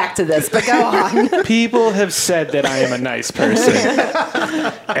circle back to this, but go on. People have said that I am a nice person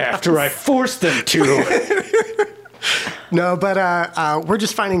after I forced them to. No, but we're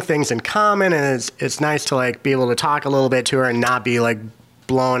just finding things in common, and it's nice to like be able to talk a little bit to her and not be like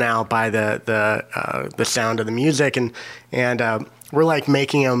blown out by the sound of the music, and we're like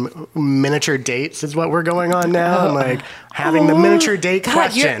making them miniature dates is what we're going on now, and like having the miniature date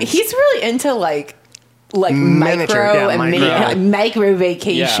questions. He's really into like miniature, micro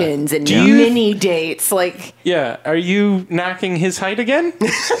vacations and mini dates. Like, yeah, are you knocking his height again?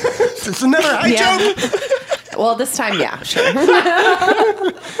 It's another height joke. Well, this time, yeah, sure.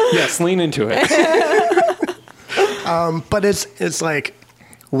 Yes, lean into it. But it's like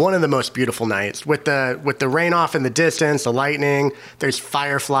one of the most beautiful nights with the rain off in the distance, the lightning. There's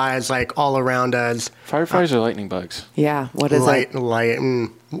fireflies like all around us. Fireflies are lightning bugs. Yeah. What is it? What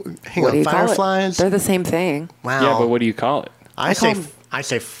do you fireflies. Call it? They're the same thing. Wow. Yeah, but what do you call it? I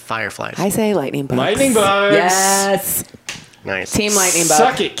say fireflies. I say lightning bugs. Lightning bugs. Yes. Nice. Team lightning bug.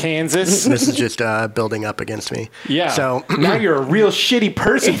 Suck it, Kansas. This is just building up against me. Yeah. So now you're a real shitty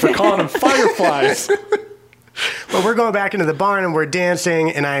person for calling them fireflies. But we're going back into the barn and we're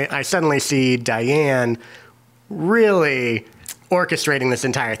dancing, and I suddenly see Diane really orchestrating this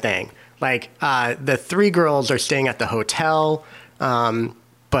entire thing. Like, the three girls are staying at the hotel,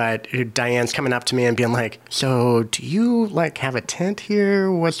 but Diane's coming up to me and being like, so do you, like, have a tent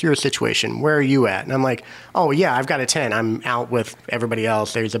here? What's your situation? Where are you at? And I'm like, oh, yeah, I've got a tent. I'm out with everybody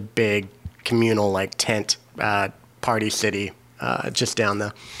else. There's a big communal, like, tent party city just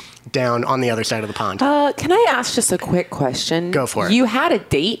down on the other side of the pond. Can I ask just a quick question? Go for it. You had a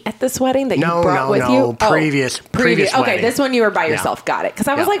date at this wedding that you brought with you? No, previous Okay, wedding. this one you were by yourself. Got it. Because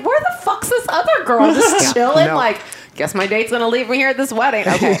I was like, where the fuck's this other girl just chilling? No. Like, guess my date's going to leave me here at this wedding.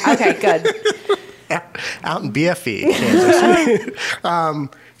 Okay, good. Out in BFE,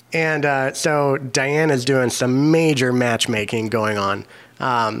 Kansas. So Diane is doing some major matchmaking going on.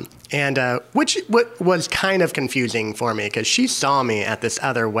 Which was kind of confusing for me because she saw me at this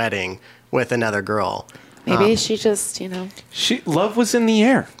other wedding with another girl. Maybe she just, Love was in the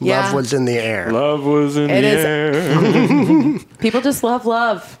air. Yeah. Love was in the air. Love was in the air. People just love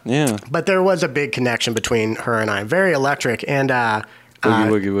love. Yeah. But there was a big connection between her and I. Very electric. And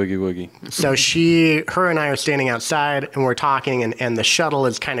woogie. So her and I are standing outside and we're talking, and the shuttle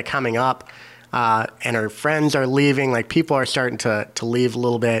is kind of coming up. And her friends are leaving, like people are starting to leave a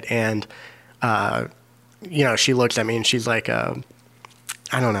little bit, and she looks at me and she's like,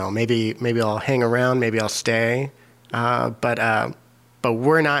 I don't know, maybe I'll hang around, maybe I'll stay, but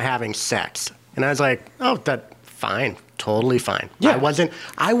we're not having sex. And I was like, oh, that's fine, totally fine. Yeah.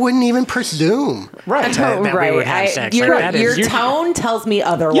 I wouldn't even presume that we would have sex. Your tone tells me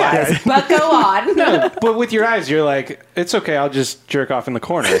otherwise, but go on. No, but with your eyes, you're like, it's okay, I'll just jerk off in the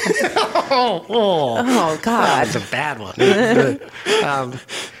corner. Oh, God. That was a bad one.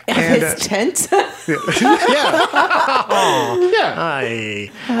 His tent? Yeah.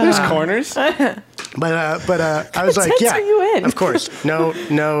 There's corners. But I was like, yeah, are you in? of course,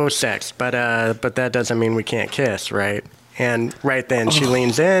 no sex, but that doesn't mean we can't kiss, right? And right then she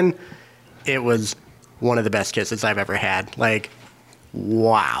leans in. It was one of the best kisses I've ever had. Like,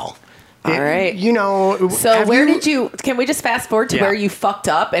 wow. All right. So can we just fast forward to where you fucked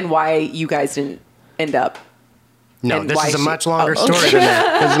up and why you guys didn't end up? No, this is a much longer story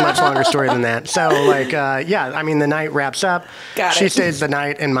than that. So, the night wraps up. She stays the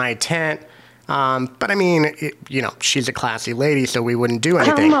night in my tent. But I mean, she's a classy lady, so we wouldn't do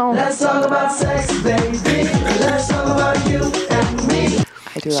anything. Let's talk about sex, baby. Let's talk about you and me.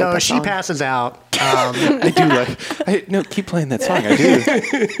 I do like so that she song. passes out. I do like. No, keep playing that song. I do.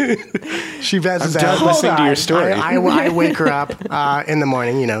 She passes out. I'm done listening to your story. I wake her up in the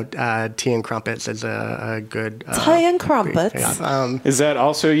morning. Tea and crumpets is a good. Tea and crumpets. Yeah. Is that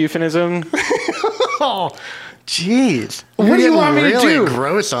also a euphemism? Oh, jeez. What do you want me to really do?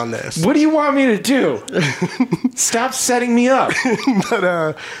 Gross on this. What do you want me to do? Stop setting me up.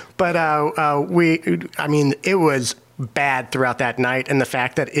 It was bad throughout that night, and the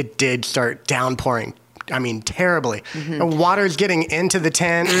fact that it did start downpouring I mean, terribly. The water's getting into the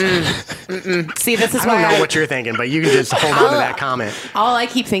tent. See, this is I why don't know what you're thinking, but you can just hold on to that comment. all I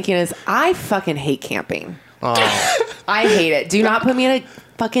keep thinking is I fucking hate camping. Oh, I hate it. Do not put me in a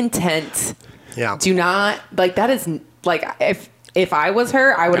fucking tent. yeah. Do not like that is like if I was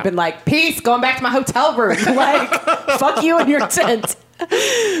her, I would have been like, peace, going back to my hotel room. Like, fuck you and your tent.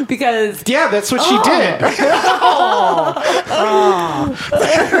 Because Yeah, that's what she did.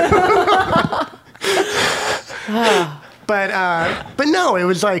 But no, it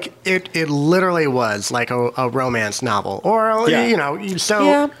was like it literally was like a romance novel, or Yeah. you know. So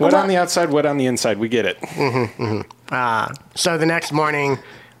Yeah. What on the outside, what on the inside? We get it. so the next morning,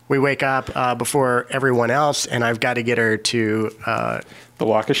 we wake up before everyone else, and I've got to get her to The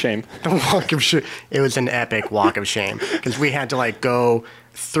walk of shame. the walk of shame. It was an epic walk of shame because we had to like go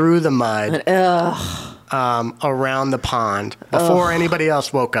through the mud around the pond before anybody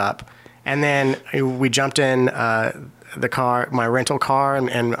else woke up, and then we jumped in the car, my rental car,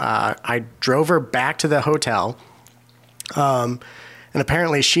 and I drove her back to the hotel. And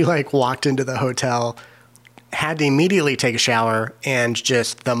apparently she like walked into the hotel, had to immediately take a shower, and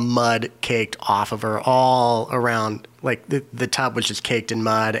just the mud caked off of her all around. Like the tub was just caked in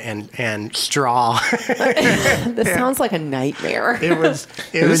mud and straw. this sounds like a nightmare.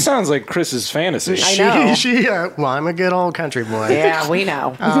 This sounds like Chris's fantasy. I know. Well, I'm a good old country boy. Yeah, we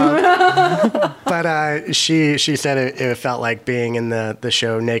know. But she said it felt like being in the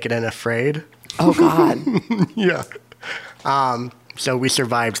show Naked and Afraid. Oh God. Yeah. So we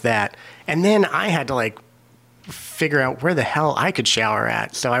survived that, and then I had to like figure out where the hell I could shower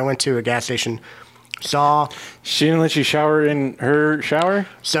at. So I went to a gas station. She didn't let you shower in her shower?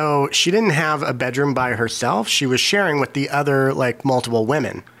 So she didn't have a bedroom by herself. She was sharing with the other like multiple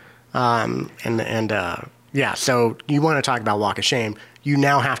women. Yeah, so you want to talk about walk of shame. You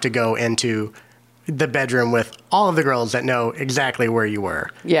now have to go into the bedroom with all of the girls that know exactly where you were.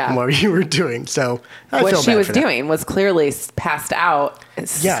 Yeah. And what you were doing. So I What feel she bad was for that. doing was clearly passed out,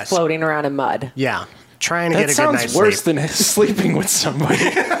 Yes. floating around in mud. Yeah. Trying to That get a good night's sounds worse sleep. than sleeping with somebody.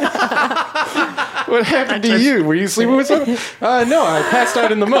 What happened to you? Were you sleeping with someone? No, I passed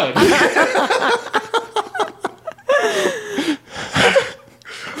out in the mud.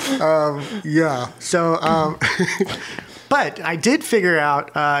 Yeah. So, but I did figure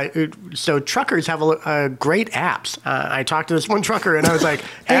out. So truckers have a great apps. I talked to this one trucker, and I was like,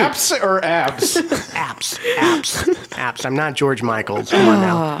 hey, Apps or abs? apps. I'm not George Michaels. Come on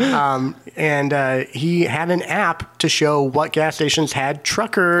now. And he had an app to show what gas stations had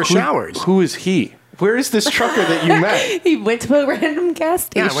trucker showers. Who is he? Where is this trucker that you met? He went to a random gas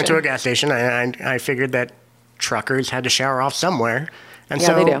station. Yeah, I went to a gas station, and I figured that truckers had to shower off somewhere. And Yeah,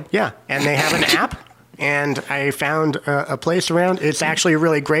 so, they do. Yeah, and they have an app, and I found a place around. It's actually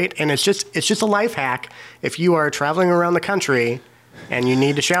really great, and it's just a life hack if you are traveling around the country and you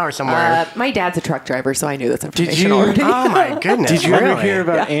need to shower somewhere. My dad's a truck driver, so I knew this information Did you? already. Oh my goodness! Did you ever really? hear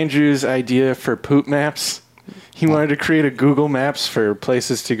about Andrew's idea for poop maps? He wanted to create a Google Maps for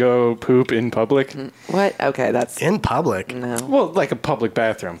places to go poop in public. What? Okay, that's in public? No. Well, like a public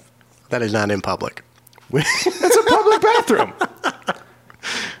bathroom. That is not in public. It's a public bathroom.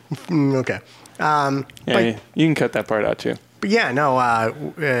 Okay. Yeah, you can cut that part out too. But yeah, no.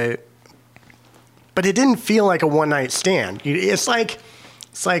 But it didn't feel like a one night stand. It's like.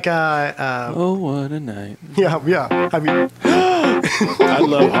 Oh, what a night! Yeah. I mean, I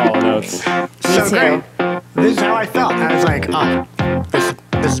love Hall & Oates. so great. This is how I felt. I was like, oh, this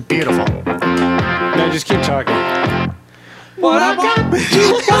is beautiful. No, just keep talking. What I got,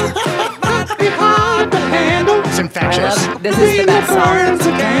 you got me hard to handle. It's infectious. This is the best song.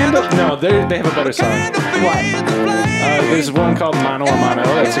 No, they have a better song. What? There's one called Mano a Mano.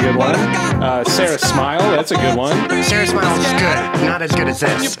 That's a good one. Sarah Smile. That's a good one. Sarah Smile is good. Not as good as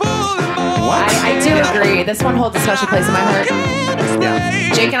this. I do agree. This one holds a special place in my heart.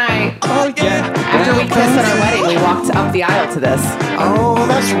 Yeah. Jake and I, after we kissed at our wedding, we walked up the aisle to this. Oh,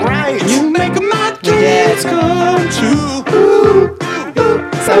 that's right. You make my We did. dreams come true.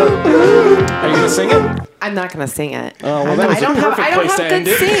 So Are you gonna sing it? I'm not gonna sing it. Oh, well, that was I don't the have. perfect I don't place have to end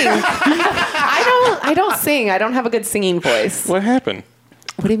good it. sing. I don't sing. I don't have a good singing voice. What happened?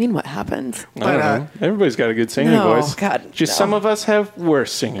 What do you mean? What happened? I don't know. Everybody's got a good singing No, voice. God, Just no. some of us have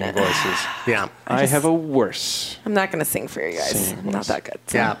worse singing voices. Yeah. I have a worse. I'm not gonna sing for you guys. I'm not that good.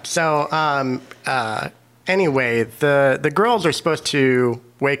 So. Yeah. So, anyway, the girls are supposed to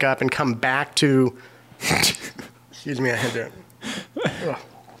wake up and come back to. Excuse me, I had to.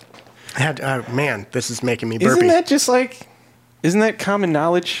 Man, this is making me burpy. Isn't that common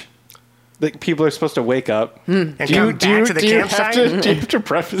knowledge? that people are supposed to wake up. And come back to the campsite? Do you have to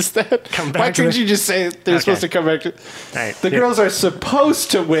preface that? Come back Why to couldn't the- you just say they're supposed to come back to... Right. The girls are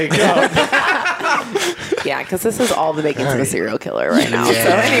supposed to wake up. Yeah, because this is all the makings of a serial killer right now. Yeah. So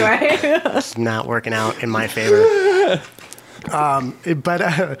anyway. It's not working out in my favor.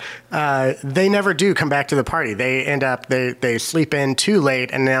 But they never do come back to the party. They end up they sleep in too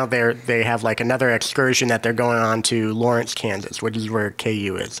late, and now they have like another excursion that they're going on to Lawrence, Kansas, which is where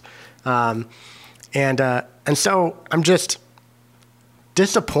KU is, and so I'm just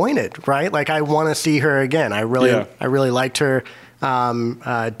disappointed, right? Like I want to see her again. I really liked her.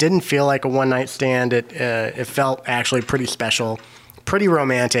 Didn't feel like a one night stand. It felt actually pretty special, pretty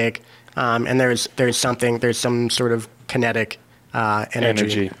romantic, and there's some sort of kinetic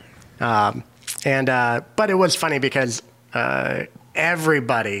energy. But it was funny because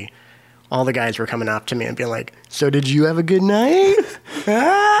everybody, all the guys were coming up to me and being like, "So did you have a good night?"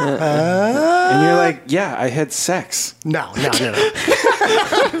 And you're like, "Yeah, I had sex." No.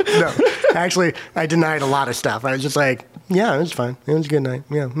 No, actually, I denied a lot of stuff. I was just like, "Yeah, it was fine. It was a good night.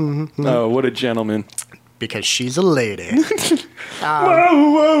 Yeah." Mm-hmm. Oh, what a gentleman! Because she's a lady.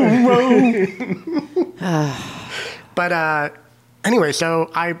 But anyway,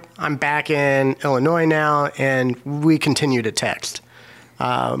 so I'm back in Illinois now, and we continue to text.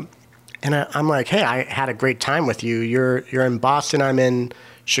 And I'm like, "Hey, I had a great time with you. You're in Boston. I'm in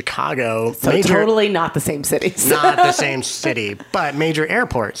Chicago. So totally not the same cities. Not the same city, but major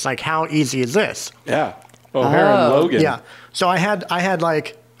airports. Like, how easy is this?" Yeah. O'Hare and Logan. Yeah. So I had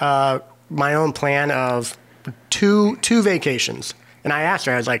like my own plan of two vacations, and I asked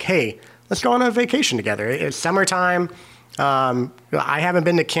her. I was like, "Hey, let's go on a vacation together. It's summertime. I haven't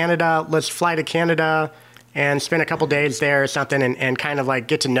been to Canada. Let's fly to Canada and spend a couple days there or something and kind of like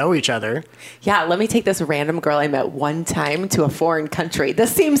get to know each other." Yeah, let me take this random girl I met one time to a foreign country.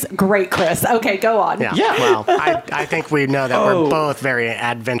 This seems great, Chris. Okay, go on. Yeah. Well, I think we know that we're both very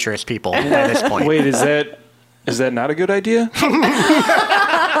adventurous people by this point. Wait, is that not a good idea?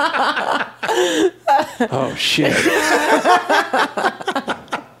 Oh, shit.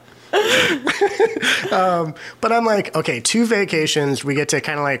 But I'm like, okay, 2 vacations. We get to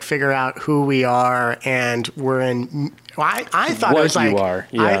kind of like figure out who we are, and we're in. I thought it was like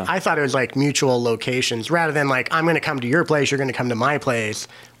I thought it was like mutual locations rather than like I'm going to come to your place, you're going to come to my place,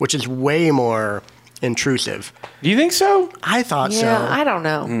 which is way more intrusive. Do you think so? I thought so. Yeah, I don't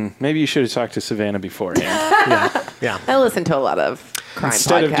know. Maybe you should have talked to Savannah beforehand. Yeah. I listen to a lot of crime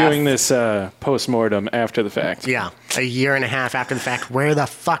Instead podcasts. of doing this post-mortem after the fact. Yeah, a year and a half after the fact. Where the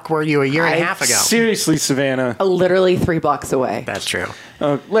fuck were you a year and a half ago? Seriously, Savannah. Literally 3 blocks away. That's true.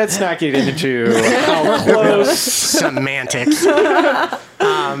 Let's not get into how close. Semantics.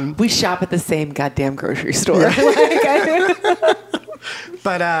 We shop at the same goddamn grocery store.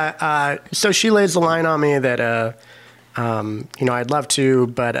 But so she lays the line on me that I'd love to,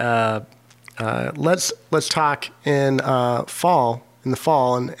 but let's talk in the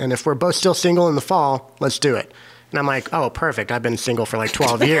fall, and if we're both still single in the fall, let's do it. And I'm like, oh, perfect. I've been single for like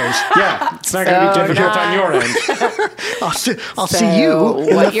 12 years. Yeah, it's not going to be difficult on your end. I'll see you.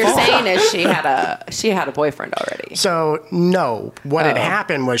 What you're saying is she had a boyfriend already. So no, what had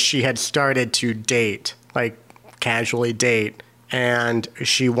happened was she had started to date, like casually date, and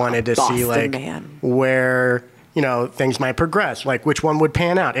she wanted to see like where things might progress, like which one would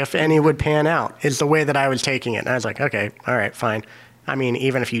pan out, if any would pan out, is the way that I was taking it. And I was like, okay, all right, fine. I mean,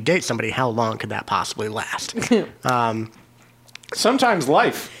 even if you date somebody, how long could that possibly last? Sometimes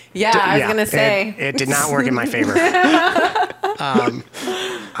life. Yeah, I was going to say. It did not work in my favor.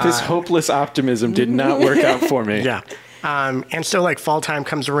 This hopeless optimism did not work out for me. Yeah. And so like fall time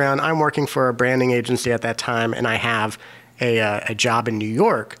comes around. I'm working for a branding agency at that time, and I have a job in New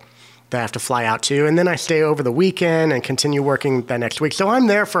York that I have to fly out to. And then I stay over the weekend and continue working the next week. So I'm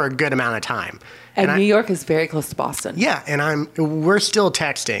there for a good amount of time. And New York is very close to Boston. Yeah, and we're still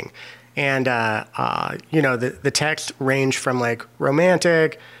texting. And, the text range from like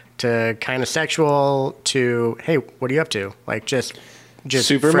romantic to kind of sexual to, hey, what are you up to? Like just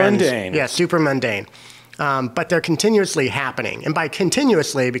super friends. mundane. Yeah, super mundane. But they're continuously happening. And by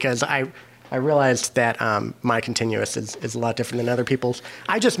continuously, because I realized that my continuous is a lot different than other people's.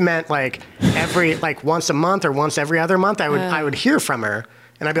 I just meant like once a month or once every other month, I would hear from her.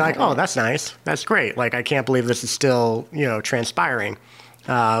 And I'd be like, oh, that's nice. That's great. Like, I can't believe this is still, transpiring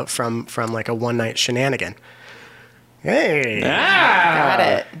from like a one-night shenanigan. Hey. Got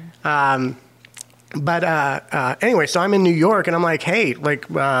it. But anyway, so I'm in New York, and I'm like, hey, like,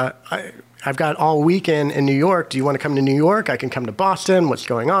 I've got all weekend in New York. Do you want to come to New York? I can come to Boston. What's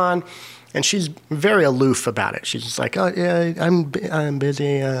going on? And she's very aloof about it. She's just like, oh, yeah, I'm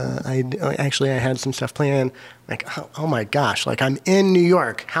busy. I had some stuff planned. Like, oh my gosh, like I'm in New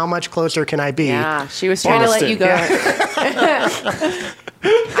York. How much closer can I be? Yeah, she was trying to let you go.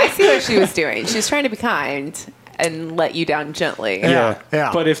 I see what she was doing. She was trying to be kind and let you down gently. Yeah.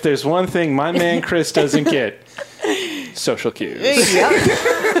 But if there's one thing my man Chris doesn't get, social cues. Yep.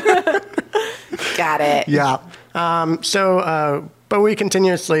 Got it. Yeah. But we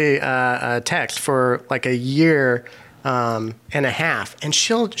continuously text for like a year and a half, and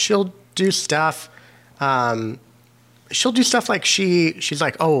she'll do stuff. She'll do stuff like she's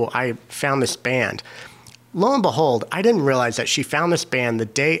like, oh, I found this band. Lo and behold, I didn't realize that she found this band the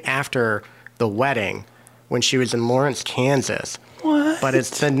day after the wedding when she was in Lawrence, Kansas. What? But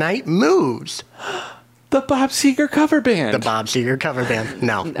it's The Night Moves. The Bob Seger cover band. The Bob Seger cover band.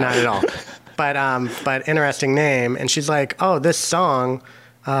 No, not at all. But interesting name. And she's like, oh, this song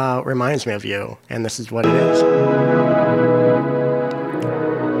reminds me of you. And this is what it is.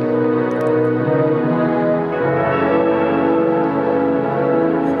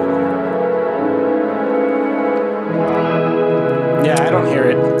 Yeah, I don't hear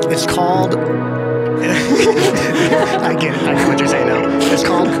it. It's called... I get it. I get what you're saying now. It's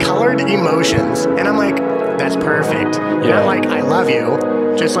called Colored Emotions. And I'm like, that's perfect. Yeah. Not like, I love you.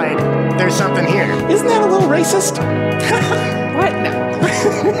 Just like, there's something here. Isn't that a little racist? What? No.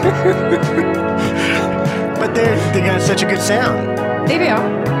 But they got such a good sound. They do.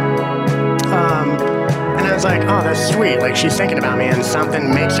 And I was like, oh, that's sweet. Like, she's thinking about me, and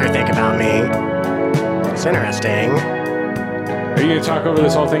something makes her think about me. It's interesting. Are you going to talk over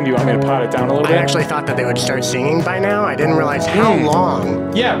this whole thing? Do you want me to pot it down a little bit? I actually thought that they would start singing by now. I didn't realize how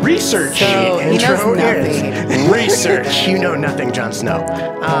long. Yeah, research. So the intro is. Research. You know nothing, Jon Snow.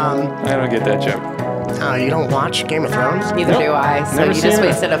 I don't get that joke. You don't watch Game of Thrones? Neither do I. So Never you seen just it.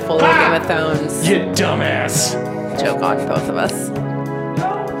 wasted a full Game of Thrones You dumbass. joke on both of us.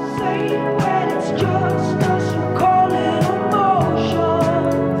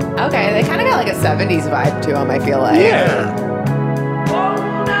 Okay, they kind of got like a 70s vibe to them, I feel like. Yeah.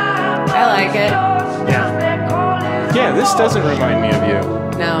 I like it. Yeah. Yeah, this doesn't remind me of you.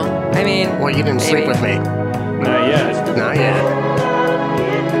 No, I mean... Well, you didn't sleep with me. Not yet. Not yet.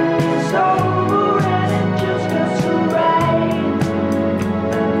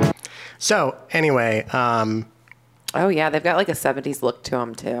 So, anyway, Oh, yeah, they've got like a 70s look to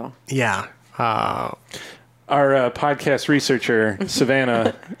them, too. yeah. Our podcast researcher,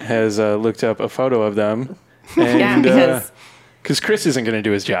 Savannah, has looked up a photo of them. And, yeah, because Chris isn't going to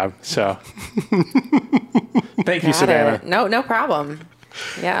do his job, so. Thank you, Savannah. No problem.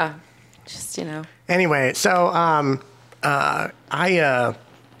 Yeah, just, Anyway, so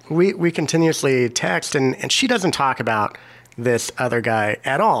we continuously text, and she doesn't talk about this other guy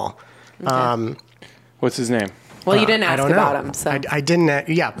at all. Okay. What's his name? Well, you didn't I ask don't know. about him, so. I didn't,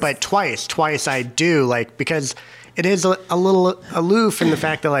 yeah, but twice I do, like, because it is a little aloof in the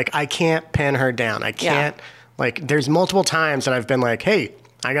fact that, like, I can't pin her down. I can't, like, there's multiple times that I've been like, hey,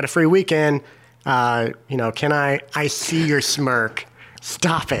 I got a free weekend, can I see your smirk.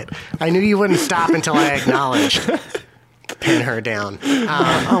 Stop it. I knew you wouldn't stop until I acknowledged. Pin her down.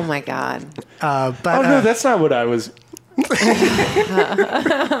 Oh, my God. But, no, that's not what I was...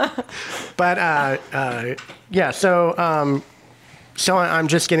 But yeah, so I'm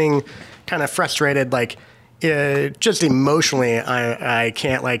just getting kind of frustrated, like just emotionally. I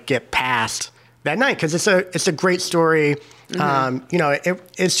can't like get past that night because it's a great story. Mm-hmm.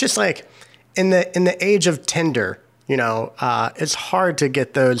 It's just like in the age of Tinder. It's hard to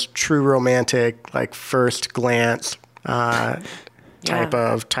get those true romantic, like first glance type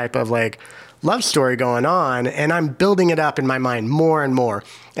of like love story going on, and I'm building it up in my mind more and more.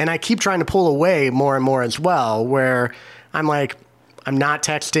 And I keep trying to pull away more and more as well, where I'm like, I'm not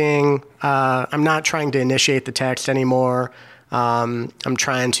texting. I'm not trying to initiate the text anymore. I'm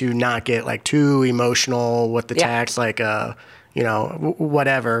trying to not get like too emotional with the text, like,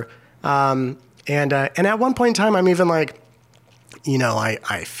 whatever. And at one point in time, I'm even like,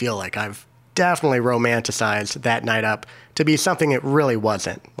 I feel like I've definitely romanticized that night up to be something it really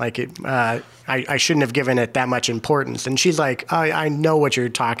wasn't. Like I shouldn't have given it that much importance. And she's like, oh, I know what you're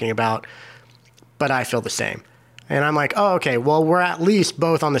talking about, but I feel the same. And I'm like, oh, okay, well, we're at least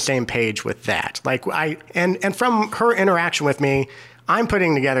both on the same page with that. Like and from her interaction with me, I'm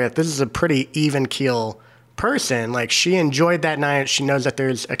putting together that this is a pretty even keel person. Like she enjoyed that night. She knows that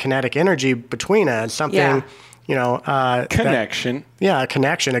there's a kinetic energy between us, something, connection. A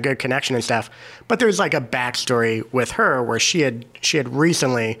connection, a good connection and stuff. But there's like a backstory with her where she had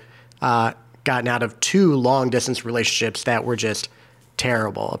recently gotten out of 2 long distance relationships that were just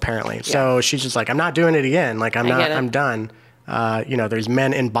terrible, apparently. So she's just like, I'm not doing it again. Like, I'm done. There's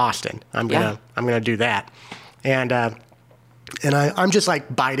Men in Boston. I'm gonna do that. And I'm just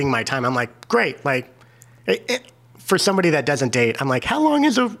like biding my time. I'm like, great. Like, for somebody that doesn't date, I'm like, how long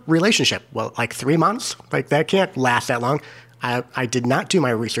is a relationship? Well, like 3 months. Like, that can't last that long. I did not do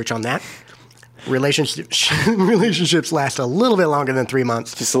my research on that. Relationships last a little bit longer than 3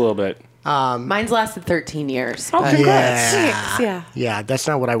 months. Just a little bit. Mine's lasted 13 years. Oh, congrats. Yeah. Yeah, that's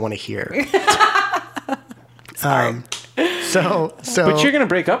not what I want to hear. Sorry. But you're going to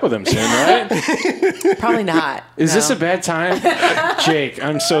break up with him soon, right? Probably not. Is this a bad time? Jake,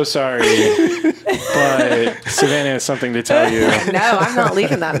 I'm so sorry. But Savannah has something to tell you. No, I'm not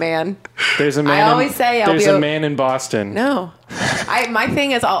leaving that man. There's a man. I always say there's a man in Boston. No. My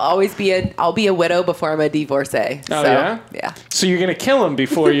thing is I'll always be a widow before I'm a divorcee. Oh, yeah? Yeah. So you're going to kill him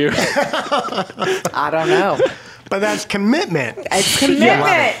before you... I don't know. But that's commitment. It's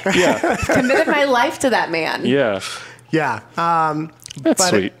commitment. Yeah. Committed my life to that man. Yeah. Yeah. That's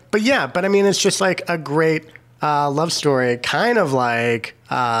sweet. But I mean, it's just like a great love story, kind of like,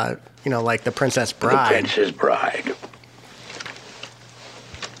 like The Princess Bride. The Princess Bride.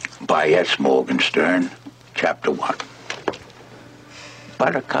 By S. Morgenstern, Chapter 1.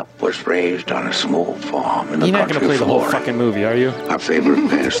 Buttercup was raised on a small farm in the country of Florida. You're not going to play the whole fucking movie, are you? Our favorite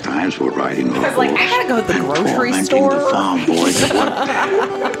pastimes were riding on horses. I gotta go to the grocery store. The farm boy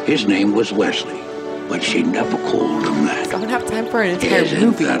that worked. His name was Wesley, but she never called him that. I don't have time for an entire Isn't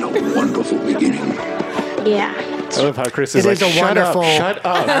movie. that a wonderful beginning? Yeah. I love how Chris is It like, is a wonderful. Shut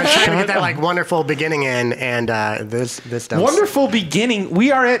up. I was trying to get that like wonderful beginning in, and this does. Wonderful beginning.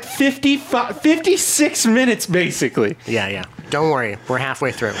 We are at 56 minutes, basically. Yeah. Don't worry, we're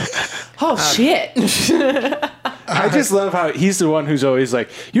halfway through. Oh shit. I just love how he's the one who's always like,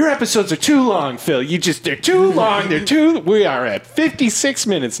 your episodes are too long, Phil. They're too long. We are at 56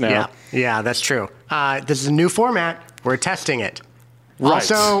 minutes now. Yeah, that's true. This is a new format. We're testing it. Right.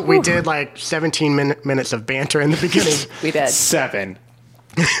 Also, we did like 17 minutes of banter in the beginning. We did. 7.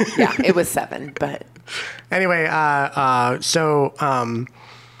 Yeah, it was 7, but anyway, so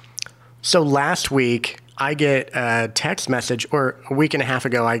last week I get a text message, or a week and a half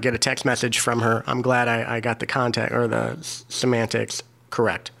ago, I get a text message from her. I'm glad I got the content or the semantics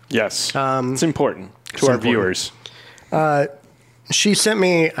correct. Yes. It's important to our viewers. She sent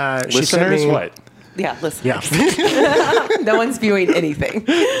me. Listeners, what? yeah, listen. Yeah. No one's viewing anything.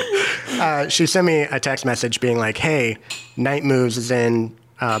 She sent me a text message being like, hey, Night Moves is in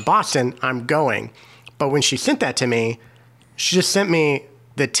Boston. I'm going. But when she sent that to me, she just sent me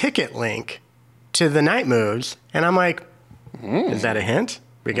the ticket link to the Night Moves. And I'm like, is that a hint?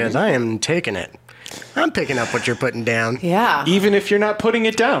 Because I am taking it. I'm picking up what you're putting down. Yeah. Even if you're not putting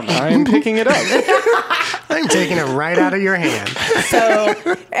it down, I am picking it up. I'm taking it right out of your hand. So,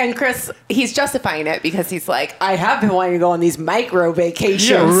 and Chris, he's justifying it because he's like, I have been wanting to go on these micro vacations.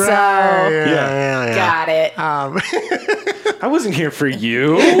 Yeah, so, yeah. got it. I wasn't here for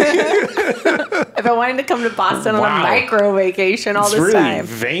you. I've been wanting to come to Boston on a micro vacation all it's this really time.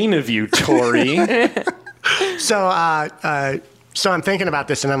 Vain of you, Tori. So I'm thinking about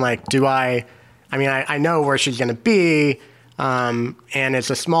this, and I'm like, I know where she's going to be, and it's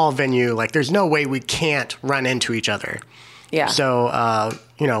a small venue. Like, there's no way we can't run into each other. Yeah. So,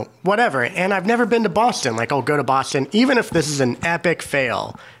 whatever. And I've never been to Boston. Like, I'll go to Boston, even if this is an epic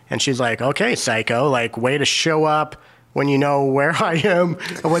fail. And she's like, okay, psycho, like, way to show up when you know where I am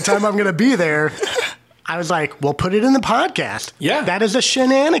and what time I'm going to be there. I was like, well, put it in the podcast. Yeah. That is a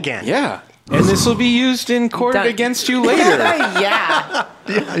shenanigan. Yeah. And this will be used in court against you later. Yeah.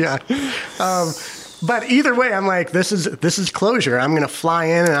 Yeah. But either way, I'm like, this is closure. I'm going to fly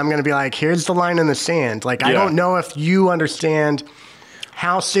in and I'm going to be like, here's the line in the sand. Like, I don't know if you understand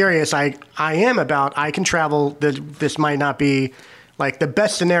how serious I am about I can travel. This might not be like the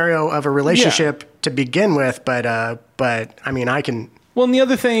best scenario of a relationship to begin with, but I mean, I can. Well, and the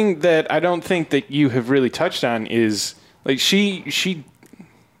other thing that I don't think that you have really touched on is like she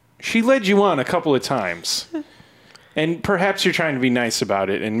led you on a couple of times. And perhaps you're trying to be nice about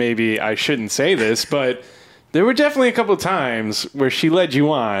it, and maybe I shouldn't say this, but there were definitely a couple of times where she led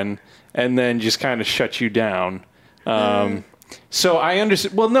you on and then just kind of shut you down. So I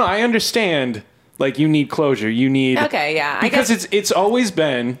understand. Well, no, I understand. Like, you need closure. You need because it's always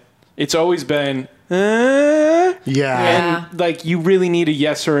been. Yeah. And like, you really need a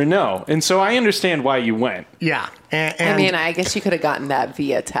yes or a no, and so I understand why you went. Yeah. And I mean, I guess you could have gotten that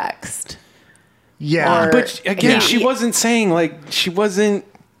via text. Yeah. But again, she wasn't saying, like, she wasn't.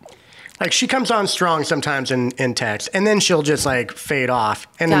 Like, she comes on strong sometimes in text, and then she'll just, like, fade off.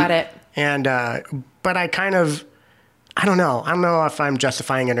 And, Got it. And, but I kind of, I don't know. I don't know if I'm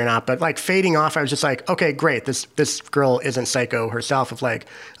justifying it or not, but like fading off, I was just like, okay, great. This girl isn't psycho herself. Of like,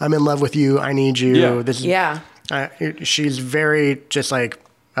 I'm in love with you. I need you. Yeah. This is, she's very just like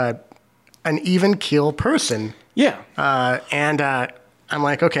an even keel person. Yeah. And I'm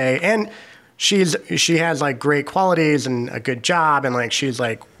like, okay. And she has like great qualities and a good job. And like, she's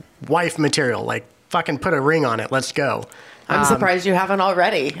like wife material, like fucking put a ring on it. Let's go. I'm surprised you haven't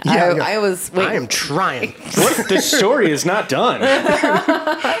already. Yeah, I was waiting. I am trying. What? The story is not done. He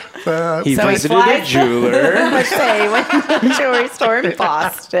So he visited a flies- jeweler. I say, went to the jewelry store in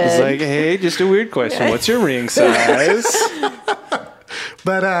Boston. He's like, hey, just a weird question. What's your ring size?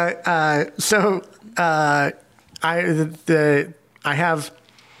 But I have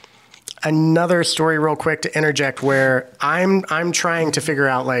another story real quick to interject where I'm trying to figure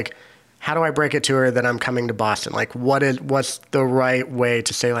out like, how do I break it to her that I'm coming to Boston? Like, what's the right way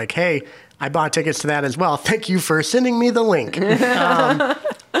to say like, hey, I bought tickets to that as well. Thank you for sending me the link. And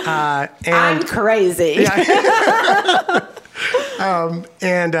I'm crazy. Yeah.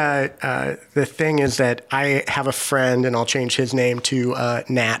 The thing is that I have a friend, and I'll change his name to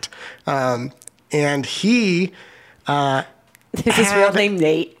Nat. And he Is his real name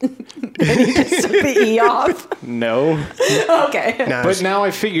Nate? And he just took the E off? No. Okay. No, But now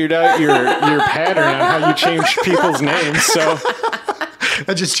I figured out your pattern on how you change people's names. So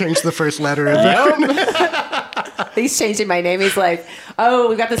I just changed the first letter of it. He's changing my name. He's like, oh,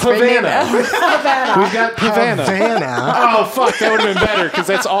 we got this friend named Havana. We've got Havana. Havana. Oh, fuck. That would have been better because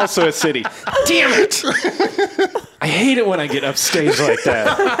that's also a city. Damn it. I hate it when I get upstage like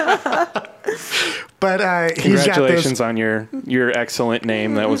that. But he's got Congratulations this. on your excellent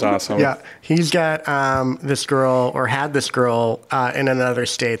name. That was awesome. Yeah, he's got this girl, or had this girl in another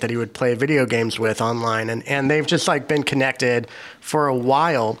state that he would play video games with online, and they've just like been connected for a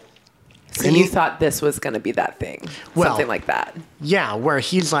while. So And you thought this was going to be that thing, Well, something like that. Yeah, where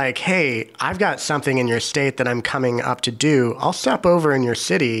he's like, hey, I've got something in your state that I'm coming up to do. I'll stop over in your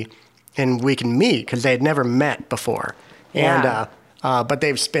city and we can meet, because they had never met before. Yeah. And but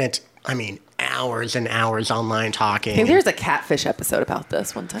they've spent, hours and hours online talking. I think there's a Catfish episode about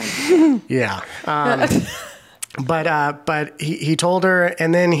this one time. Yeah. But he told her,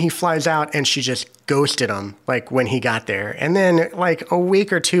 and then he flies out, and she just ghosted him, like, when he got there. And then, like, a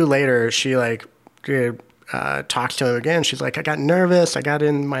week or two later, she, like, talks to him again. She's like, I got nervous. I got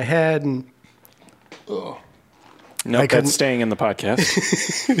in my head, and... Nope, that's staying in the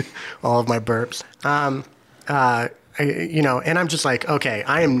podcast. all of my burps. And I'm just like, okay,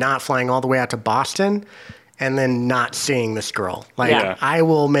 I am not flying all the way out to Boston and then not seeing this girl. Like, Yeah. I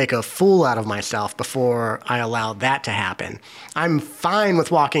will make a fool out of myself before I allow that to happen. I'm fine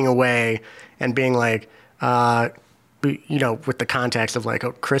with walking away and being like, with the context of like,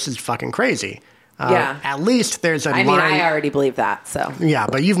 oh, Chris is fucking crazy. Yeah. At least there's a I line. mean, I already believe that, so. Yeah,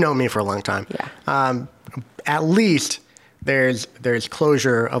 but you've known me for a long time. Yeah. At least there's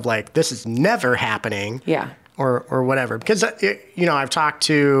closure of like, this is never happening. Yeah. Or whatever. Because, I've talked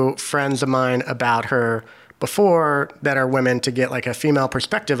to friends of mine about her before that are women to get like a female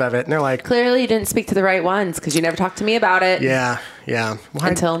perspective of it. And they're like, Clearly you didn't speak to the right ones because you never talked to me about it. yeah. Well,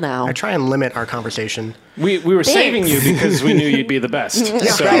 Until now. I try and limit our conversation. We were saving you because we knew you'd be the best.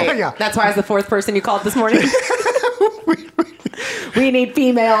 So. Right. Yeah. That's why I was the fourth person you called this morning. We need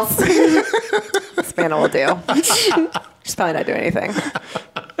females. This panel will do. She's probably not doing anything.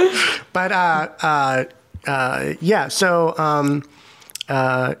 But, yeah. So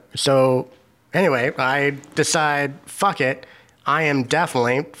anyway, I decide, fuck it. I am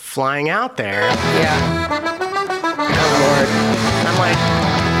definitely flying out there. Yeah. Oh, Lord. I'm like,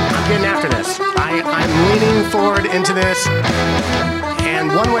 I'm getting after this. I'm leaning forward into this, and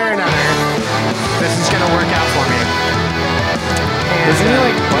one way or another, this is going to work out for me. And, Doesn't he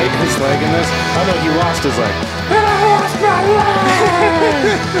like bite his leg in this? Oh no, he lost his leg.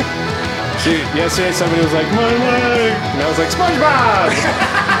 See, yesterday somebody was like, my leg! And I was like, SpongeBob!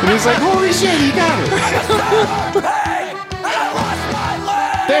 And he's like, holy shit, you got it!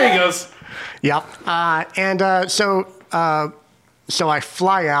 There he goes. Yep. So I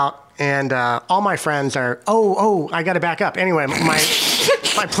fly out, and all my friends are, I got to back up. Anyway, my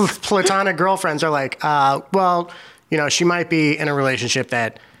platonic girlfriends are like, she might be in a relationship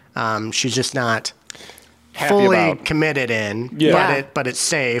that she's just not Happy fully about. committed in, Yeah. but it's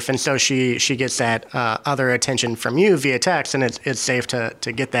safe, and so she gets that other attention from you via text, and it's safe to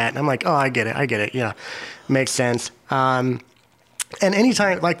get that. And I'm like, oh, I get it. Yeah, makes sense. And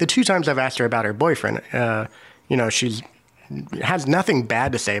anytime, like the two times I've asked her about her boyfriend, she's has nothing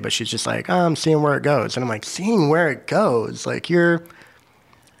bad to say, but she's just like, I'm seeing where it goes, and I'm like, seeing where it goes, like you're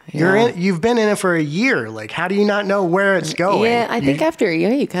You've been in it for a year. Like, how do you not know where it's going? Yeah, I think after a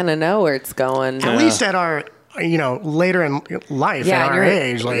year, you kind of know where it's going. At least at our, later in life, at our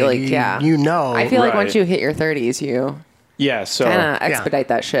age, you know. I feel like once you hit your 30s, you so kind of expedite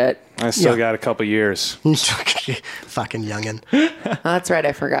that shit. I still got a couple years. Fucking youngin'. Oh, that's right.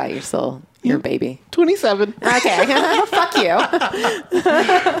 I forgot. You're a baby. 27. Okay. Fuck you.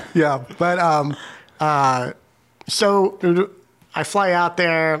 Yeah, but so I fly out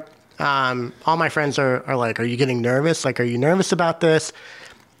there. All my friends are like, "Are you getting nervous? Like, are you nervous about this?"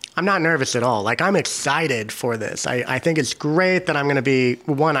 I'm not nervous at all. Like, I'm excited for this. I think it's great that I'm going to be,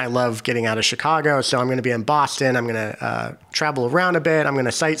 I love getting out of Chicago, so I'm going to be in Boston. I'm going to travel around a bit. I'm going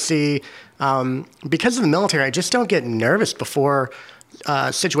to sightsee. Because of the military, I just don't get nervous before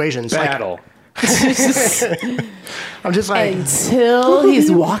situations. Battle. I'm just like... Until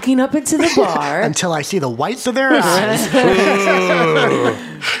he's walking up into the bar. Until I see the whites of their eyes.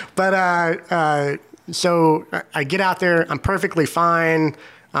 But, so I get out there. I'm perfectly fine.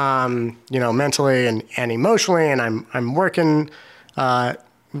 Mentally and emotionally, and I'm working,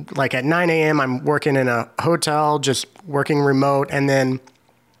 like at 9 a.m. I'm working in a hotel, just working remote, and then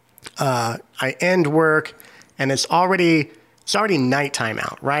I end work, and it's already nighttime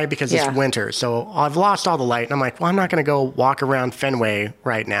out, right? Because it's winter, so I've lost all the light, and I'm like, well, I'm not going to go walk around Fenway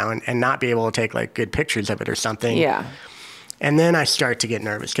right now and not be able to take like good pictures of it or something. Yeah. And then I start to get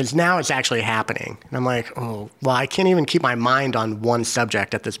nervous because now it's actually happening. And I'm like, oh, well, I can't even keep my mind on one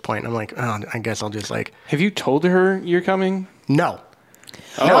subject at this point. I'm like, oh, I guess I'll just like... Have you told her you're coming? No.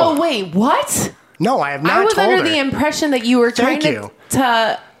 Oh, wait, what? No, I have not told her. I was under the impression that you were trying to...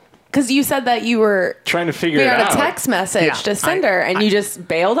 Because you said that you were trying to figure it out. a text message to send her, and you just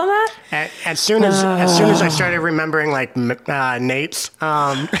bailed on that. As soon as I started remembering like Nate's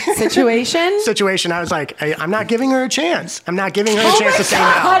situation, I was like, I'm not giving her a chance. I'm not giving her a chance to say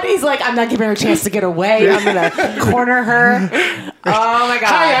no. He's like, I'm not giving her a chance to get away. I'm gonna corner her. Oh my god.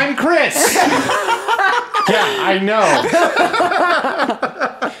 Hi, I'm Chris. Yeah, I know.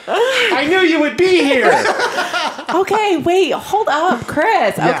 I knew you would be here. Okay, wait, hold up,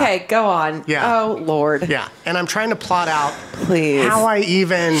 Chris. Yeah. Okay, go on. Yeah. Oh, Lord. Yeah, and I'm trying to plot out Please. How I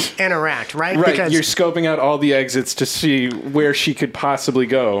even interact, right? Right, because you're scoping out all the exits to see where she could possibly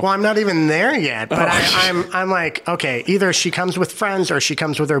go. Well, I'm not even there yet, but I'm like, okay, either she comes with friends or she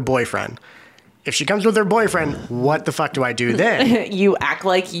comes with her boyfriend. If she comes with her boyfriend, what the fuck do I do then? You act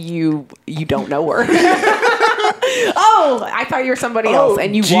like you don't know her. Oh, I thought you were somebody else,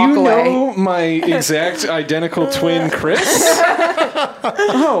 and you walk away. Do you know my exact identical twin, Chris?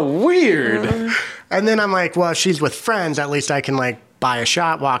 Oh, weird. And then I'm like, well, if she's with friends, at least I can like buy a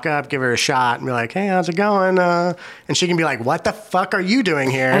shot, walk up, give her a shot, and be like, hey, how's it going? And she can be like, what the fuck are you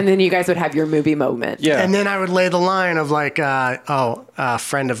doing here? And then you guys would have your movie moment. Yeah. And then I would lay the line of like, a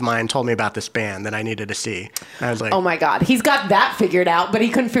friend of mine told me about this band that I needed to see. And I was like, oh my God, he's got that figured out, but he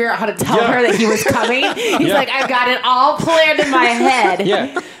couldn't figure out how to tell her that he was coming. He's like, I've got it all planned in my head.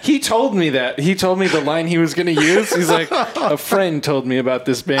 Yeah. He told me that. He told me the line he was going to use. He's like, a friend told me about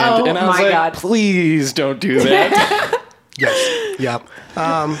this band. Oh, and I was like, God. Please don't do that. Yes. Yep.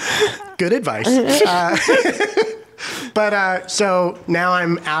 Good advice. But so now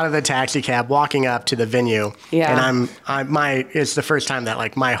I'm out of the taxi cab, walking up to the venue, and it's the first time that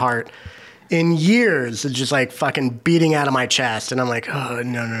like my heart in years is just like fucking beating out of my chest, and I'm like, oh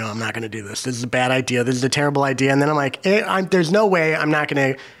no, I'm not gonna do this. This is a bad idea. This is a terrible idea. And then I'm like, there's no way I'm not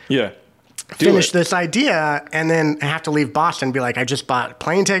gonna finish this idea, and then have to leave Boston and be like, I just bought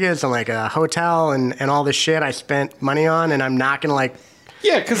plane tickets and like a hotel and all this shit I spent money on, and I'm not gonna like.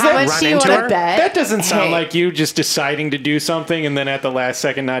 Yeah, because that doesn't sound like you just deciding to do something and then at the last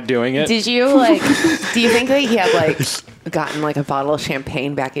second not doing it. Did you do you think that he had like gotten like a bottle of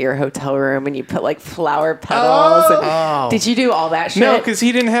champagne back at your hotel room and you put like flower petals? Did you do all that shit? No, because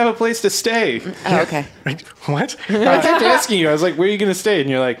he didn't have a place to stay. Oh, okay. What? I kept asking you. I was like, where are you going to stay? And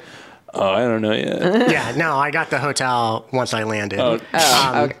you're like, oh, I don't know yet. Yeah, no, I got the hotel once I landed. Okay.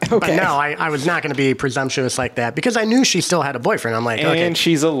 But no, I was not going to be presumptuous like that because I knew she still had a boyfriend. I'm like, okay. And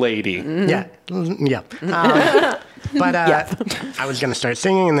she's a lady. Mm-hmm. Yeah. But I was going to start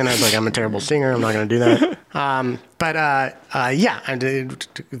singing, and then I was like, I'm a terrible singer. I'm not going to do that. I did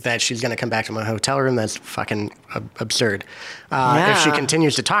that she's going to come back to my hotel room. That's fucking absurd. If she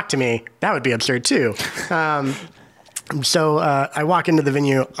continues to talk to me, that would be absurd too. So I walk into the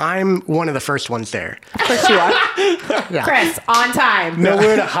venue. I'm one of the first ones there. Of course you are. Yeah. Chris, on time.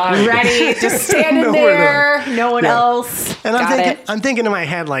 Nowhere to hide. Ready, just standing there. No one else. And I'm thinking in my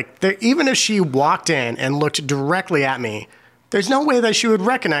head, like, even if she walked in and looked directly at me, there's no way that she would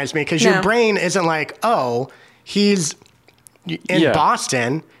recognize me because your brain isn't like, oh, he's in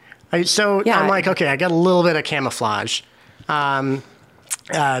Boston. So I'm like, okay, I got a little bit of camouflage. To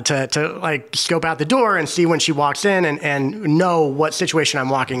like scope out the door and see when she walks in and know what situation I'm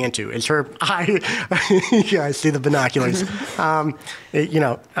walking into. Is her eye? Yeah, I see the binoculars.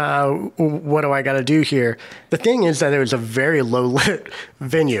 What do I got to do here? The thing is that it was a very low lit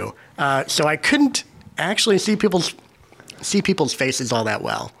venue, so I couldn't actually see people's faces all that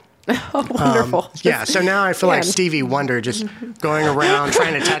well. Oh, wonderful. Yeah, so now I feel like Stevie Wonder just going around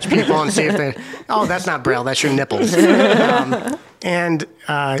trying to touch people and see if they, that's not Braille, that's your nipples.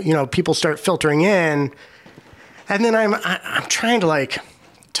 People start filtering in, and then I'm trying to like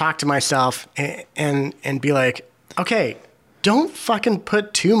talk to myself and be like, okay, don't fucking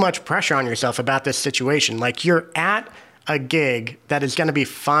put too much pressure on yourself about this situation. Like, you're at a gig that is going to be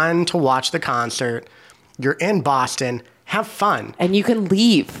fun to watch the concert. You're in Boston. Have fun. And you can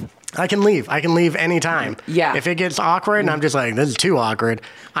leave. I can leave. I can leave anytime. Yeah. If it gets awkward and I'm just like, this is too awkward,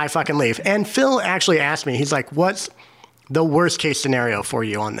 I fucking leave. And Phil actually asked me, he's like, what's the worst case scenario for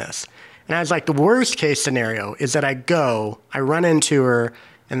you on this? And I was like, the worst case scenario is that I run into her,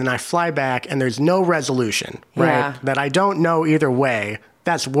 and then I fly back and there's no resolution, right? Yeah. That I don't know either way.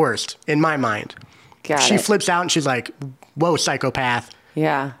 That's worst in my mind. She flips out and she's like, whoa, psychopath.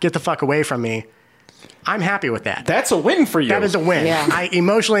 Yeah. Get the fuck away from me. I'm happy with that. That's a win for you. That is a win. Yeah. I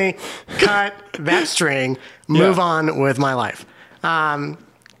emotionally cut that string, move on with my life. And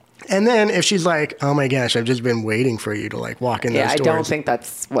then if she's like, oh my gosh, I've just been waiting for you to like walk in those doors. I don't think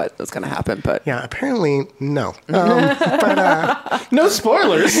that's what was going to happen, but. Yeah, apparently no. No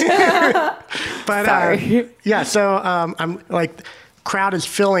spoilers. But sorry. So I'm like, crowd is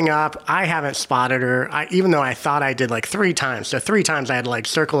filling up. I haven't spotted her. Even though I thought I did like 3 times. So 3 times I had to like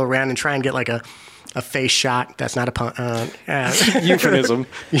circle around and try and get like a face shot. That's not a pun. Euphemism.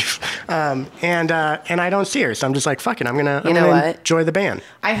 And I don't see her, so I'm just like, fuck it. I'm gonna enjoy the band.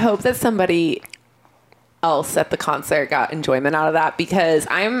 I hope that somebody else at the concert got enjoyment out of that, because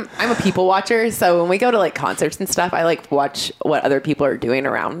I'm a people watcher. So when we go to like concerts and stuff, I like watch what other people are doing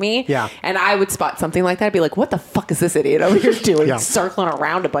around me. Yeah. And I would spot something like that. I'd be like, what the fuck is this idiot over here doing? Circling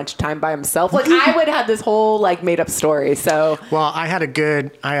around a bunch of time by himself. Like, I would have this whole like made up story. So well, I had a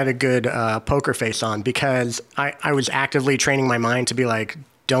good poker face on, because I was actively training my mind to be like,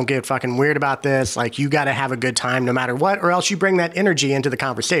 don't get fucking weird about this. Like, you got to have a good time no matter what, or else you bring that energy into the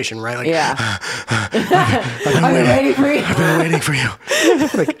conversation, right? Like, I've been waiting for you. I've been waiting for you.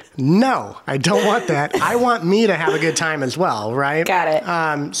 Like, no, I don't want that. I want me to have a good time as well, right? Got it.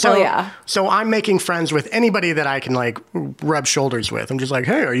 So I'm making friends with anybody that I can like rub shoulders with. I'm just like,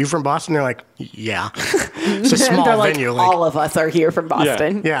 hey, are you from Boston? They're like, yeah. It's a small they're like, venue. all of us are here from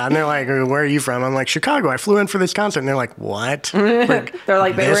Boston. Yeah, and they're like, where are you from? I'm like, Chicago. I flew in for this concert. And they're like, what? Like, they're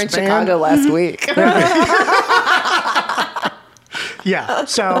like, they were in Chicago last week. Yeah.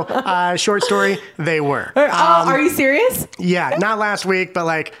 So, short story, they were. Are you serious? Yeah, not last week, but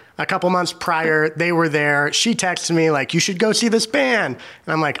like a couple months prior, they were there. She texted me like, you should go see this band.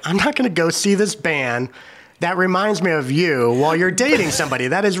 And I'm like, I'm not going to go see this band. That reminds me of you while you're dating somebody.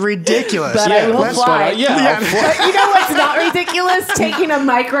 That is ridiculous. But I will fly. But you know what's not ridiculous? Taking a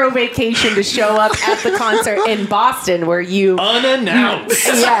micro vacation to show up at the concert in Boston where you unannounced.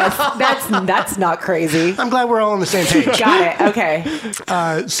 Yes, that's not crazy. I'm glad we're all on the same page. Got it. Okay.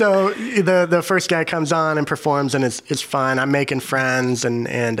 So the first guy comes on and performs, and it's fun. I'm making friends,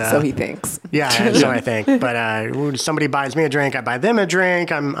 and so he thinks. Yeah, so I think. But somebody buys me a drink, I buy them a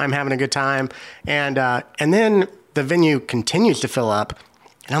drink. I'm having a good time, and then the venue continues to fill up,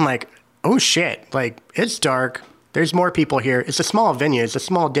 and I'm like, oh shit, like, it's dark, there's more people here, it's a small venue, it's a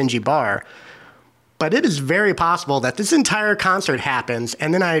small dingy bar, but it is very possible that this entire concert happens,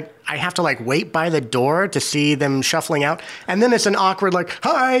 and then I have to like wait by the door to see them shuffling out, and then it's an awkward like,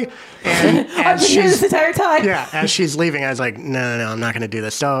 hi, and I've been here this entire time. Yeah, as she's leaving, I was like, no, I'm not going to do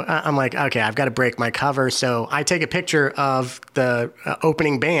this. So I'm like, okay, I've got to break my cover, so I take a picture of the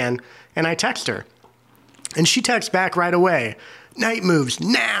opening band, and I text her. And she texts back right away, Night Moves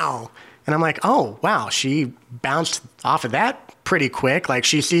now. And I'm like, oh, wow, she bounced off of that pretty quick. Like,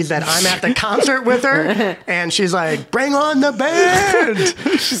 she sees that I'm at the concert with her, and she's like, bring on the band.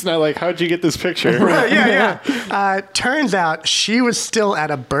 She's not like, how'd you get this picture? Yeah. Turns out she was still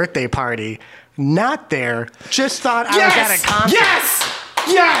at a birthday party, not there, just thought I was at a concert.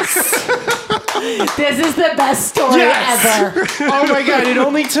 Yes! This is the best story ever. Oh my God, it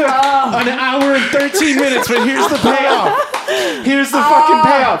only took an hour and 13 minutes, but here's the payoff. Here's the fucking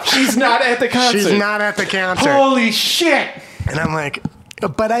payoff. She's not at the concert. She's not at the concert. Holy shit. And I'm like,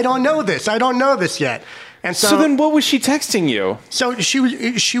 but I don't know this. I don't know this yet. And so then what was she texting you? So she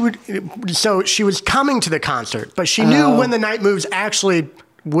was coming to the concert, but she knew when the Night Moves actually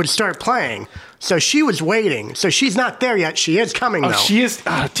would start playing. So she was waiting. So she's not there yet. She is coming, though. Oh, she is.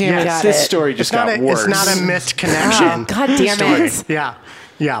 Oh, damn it. Got This it. story just got worse. It's not a missed connection. Oh, God damn story. it. Yeah.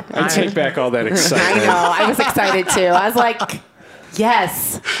 Yeah. I take back all that I excitement. know. I was excited too. I was like,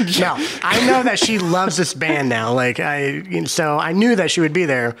 yes. No, I know that she loves this band now. So I knew that she would be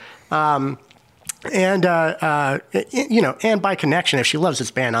there. And by connection, if she loves this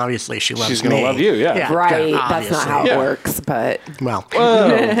band, obviously she loves She's gonna me. love you, yeah. Right. That's not how it Yeah. works, but. Well,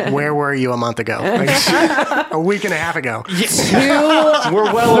 where were you a month ago? A week and a half ago.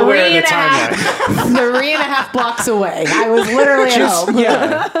 We're well aware of the timeline. 3.5 blocks away. I was literally at home.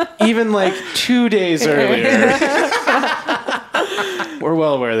 Yeah, even like 2 days earlier. We're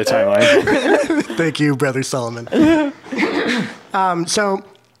well aware of the timeline. Thank you, Brother Solomon.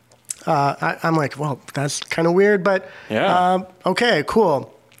 I'm like, well, that's kind of weird, but okay,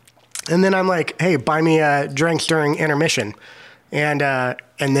 cool. And then I'm like, hey, buy me drinks during intermission, and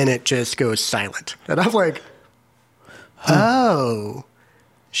then it just goes silent, and I'm like, oh,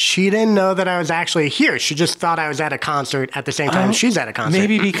 she didn't know that I was actually here. She just thought I was at a concert at the same time she's at a concert.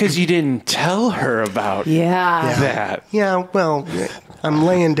 Maybe because you didn't tell her about that. Yeah, well, I'm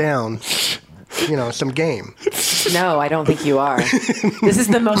laying down, some game. No, I don't think you are. This is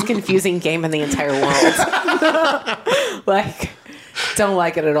the most confusing game in the entire world. Don't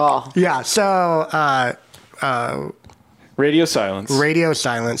like it at all. Yeah, so radio silence.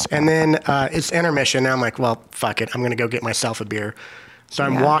 And then it's intermission. And I'm like, well, fuck it. I'm going to go get myself a beer. So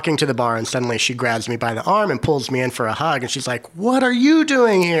I'm walking to the bar, and suddenly she grabs me by the arm and pulls me in for a hug. And she's like, what are you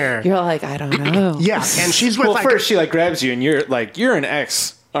doing here? You're like, I don't know. Yeah, and she's with first she grabs you, and you're an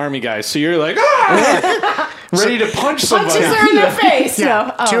ex-army guy, so you're like, ready to punch somebody. Punches her in the face.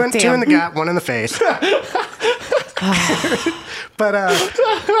 Yeah, No. two in the gut, one in the face. But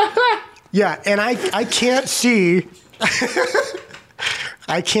and I can't see.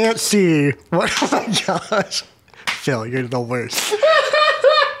 I can't see. What? Oh my gosh, Phil, you're the worst.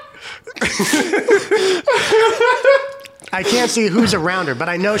 I can't see who's around her, but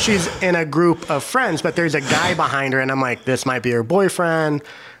I know she's in a group of friends, but there's a guy behind her, and I'm like, this might be her boyfriend,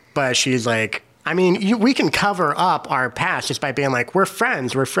 but she's like, I mean, we can cover up our past just by being like, we're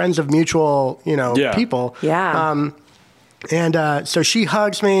friends of mutual, people. Yeah. So she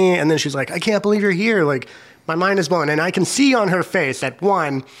hugs me, and then she's like, I can't believe you're here. Like, my mind is blown. And I can see on her face that,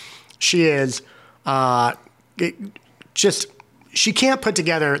 one, she is she can't put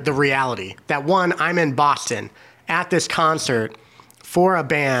together the reality that, one, I'm in Boston at this concert for a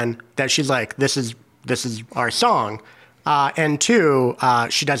band that she's like, this is our song. And two,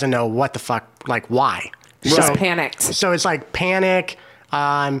 she doesn't know what the fuck, why. She's panicked. So it's like panic,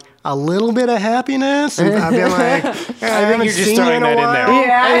 a little bit of happiness. And I've been like, I think you're just throwing that in there.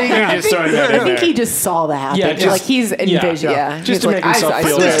 Yeah, I think you're just throwing that in there. I think he just saw that happen. Yeah, just, he's envisioned. Just he's to make himself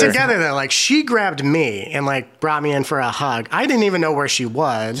feel put this better. together though. She grabbed me and brought me in for a hug. I didn't even know where she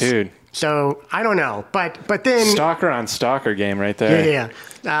was, dude. So I don't know, but then stalker on stalker game right there. Yeah.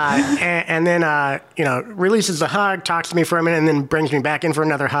 And then releases the hug, talks to me for a minute, and then brings me back in for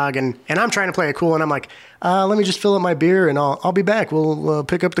another hug. And I'm trying to play it cool, and I'm like, let me just fill up my beer, and I'll be back. We'll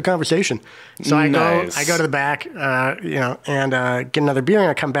pick up the conversation. So I go to the back, and get another beer, and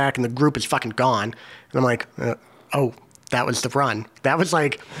I come back, and the group is fucking gone. And I'm like, oh, that was the run. That was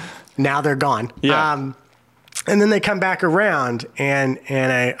now they're gone. Yeah. And then they come back around, and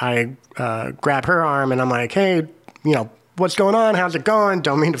I grab her arm, and I'm like, hey, what's going on? How's it going?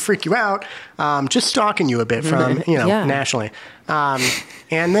 Don't mean to freak you out. Just stalking you a bit from, nationally.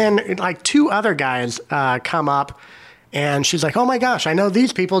 And then two other guys come up, and she's like, oh my gosh, I know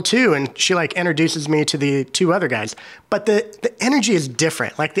these people too. And she introduces me to the two other guys. But the energy is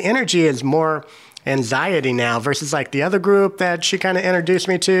different. The energy is more anxiety now versus the other group that she kind of introduced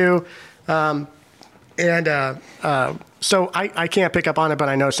me to. So I can't pick up on it, but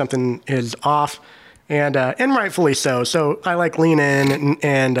I know something is off, and rightfully so. So I lean in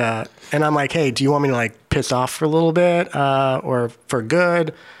and I'm like, hey, do you want me to piss off for a little bit or for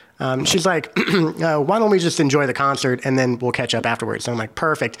good? She's like, why don't we just enjoy the concert and then we'll catch up afterwards? And I'm like,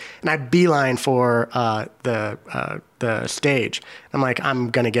 perfect. And I beeline for the stage. I'm like, I'm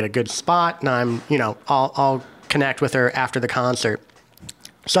gonna get a good spot, and I'll connect with her after the concert.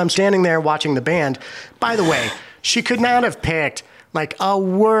 So I'm standing there watching the band. By the way, she could not have picked a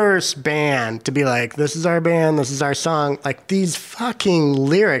worse band to be like, this is our band, this is our song. These fucking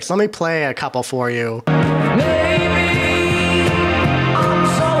lyrics. Let me play a couple for you.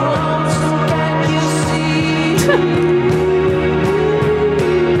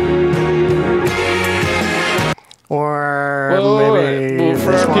 Or maybe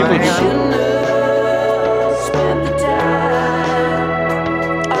for our people.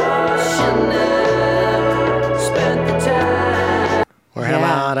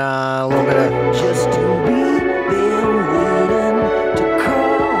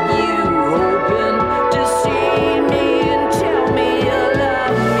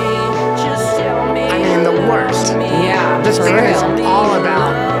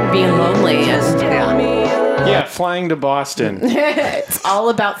 to Boston. It's all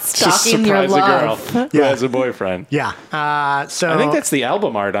about to stalking your surprise a girl love. who has a boyfriend. Yeah. So I think that's the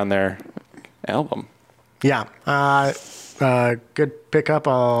album art on their album. Yeah. Good pickup.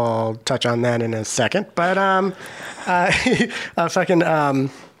 I'll touch on that in a second. But I'm standing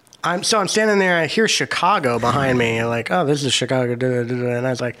there. I hear Chicago behind me. Like, oh, this is Chicago. And I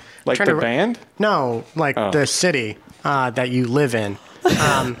was like the band? No, like the city that you live in.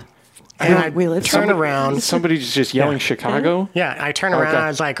 And I turn around. Somebody's just yelling Chicago? Yeah, I turn around and I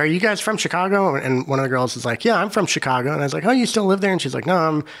was like, are you guys from Chicago? And one of the girls is like, yeah, I'm from Chicago. And I was like, oh, you still live there? And she's like, no,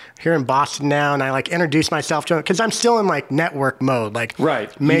 I'm here in Boston now. And I like introduce myself to her because I'm still in like network mode. Like,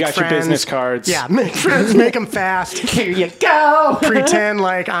 right. Make you got friends. Your business cards. Yeah, make friends, make them fast. Here you go. Pretend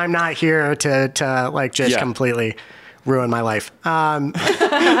like I'm not here to like just completely ruin my life. And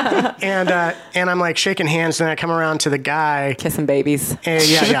I'm like shaking hands, and I come around to the guy. Kissing babies. And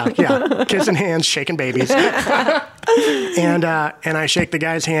yeah. Kissing hands, shaking babies. And I shake the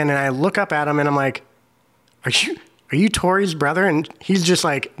guy's hand, and I look up at him, and I'm like, are you Tori's brother? And he's just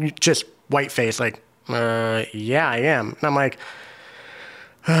like, white face, like, yeah, I am. And I'm like,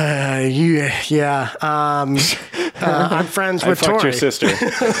 I'm friends with Tori. I fucked your sister.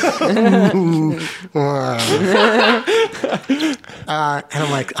 And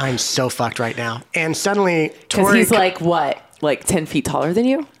I'm like, I'm so fucked right now. And suddenly, Tori... He's like, what? Like 10 feet taller than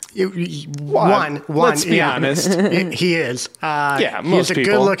you? One. Let's be honest. He is. Most he's a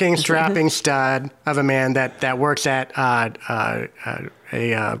people. good-looking, strapping stud of a man that works at well,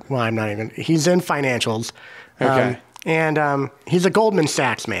 I'm not even... He's in financials. Okay. And he's a Goldman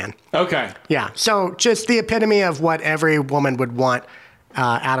Sachs man. Okay. Yeah. So just the epitome of what every woman would want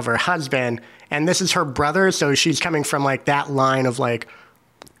out of her husband. And this is her brother, so she's coming from like that line of like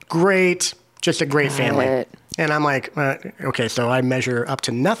just a great family. And I'm like, okay, so I measure up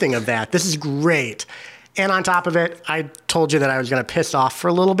to nothing of that. This is great. And on top of it, I told you that I was going to piss off for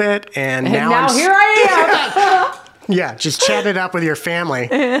a little bit, and now here I am. Yeah, just chat it up with your family.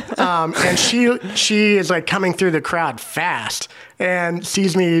 And she is like coming through the crowd fast and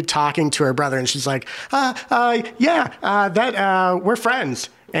sees me talking to her brother, and she's like, we're friends.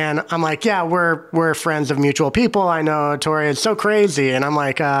 And I'm like, yeah, we're friends of mutual people. I know Tori is so crazy. And I'm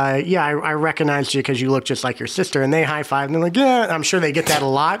like, I recognized you because you look just like your sister. And they high five. And they're like, yeah, I'm sure they get that a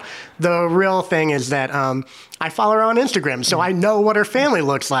lot. The real thing is that I follow her on Instagram, so I know what her family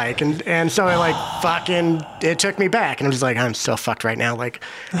looks like. And so it took me back. And I'm just like, I'm so fucked right now. Like,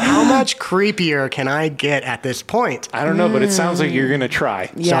 how much creepier can I get at this point? I don't know, but it sounds like you're going to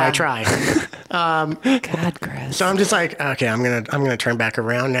try. Yeah. So I try. God, Chris. So I'm just like, okay, I'm gonna turn back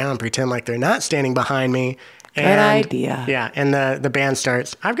around now and pretend like they're not standing behind me. Good idea. Yeah, and the band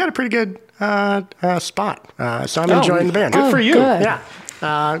starts. I've got a pretty good spot, so I'm enjoying the band. Good for you. Good.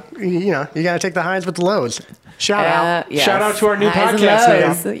 Yeah, you got to take the highs with the lows. Shout out. Yes. Shout out to our new Highs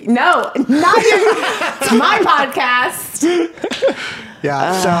podcast name. No, not it's my podcast.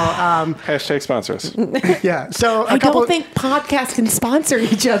 Yeah. So hashtag sponsor us. Yeah. So I don't think podcasts can sponsor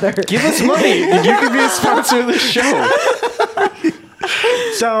each other. Give us money. You can be a sponsor of the show.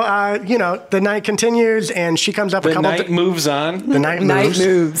 So the night continues, and she comes up. The night moves on. The night moves.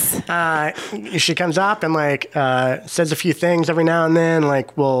 moves. She comes up and like says a few things every now and then.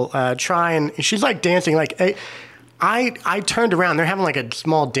 Like we'll try, and she's like dancing. Like I turned around. They're having like a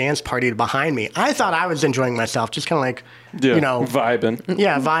small dance party behind me. I thought I was enjoying myself, just kind of like vibing.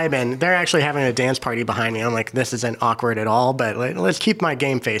 Yeah, vibing. They're actually having a dance party behind me. I'm like, this isn't awkward at all. But let's keep my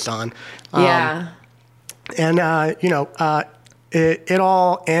game face on. Yeah. And it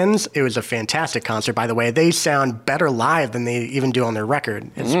all ends. It was a fantastic concert, by the way. They sound better live than they even do on their record.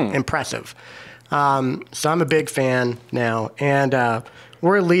 It's impressive. So I'm a big fan now. And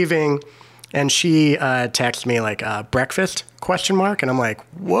we're leaving, and she texts me like breakfast ? And I'm like,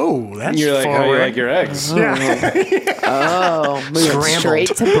 whoa, that's You're like, forward. how you like your eggs? Yeah. Moving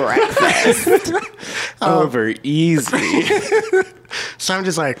straight to breakfast. Over easy. So I'm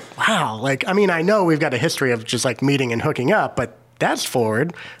just like, wow. Like, I mean, I know we've got a history of just like meeting and hooking up, but that's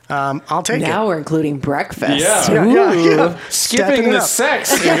forward. I'll take it. Now we're including breakfast. Yeah. Skipping the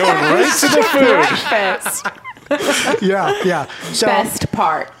sex and going right to the food. Breakfast. Yeah. So, Best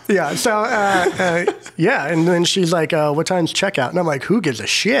part. Yeah. So, and then she's like, what time's checkout? And I'm like, who gives a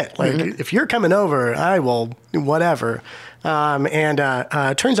shit? Like, if you're coming over, I will, whatever. And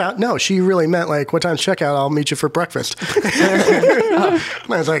turns out, no, she really meant like, what time's checkout? I'll meet you for breakfast. I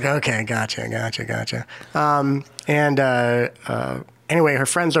was like, okay, gotcha. Anyway, her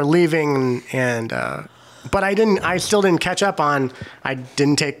friends are leaving, and but I still didn't catch up on. I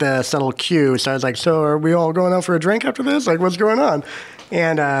didn't take the subtle cue, so I was like, so are we all going out for a drink after this? Like, what's going on?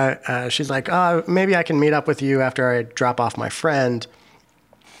 And she's like, maybe I can meet up with you after I drop off my friend,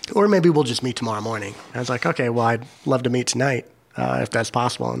 or maybe we'll just meet tomorrow morning. I was like, okay, well, I'd love to meet tonight if that's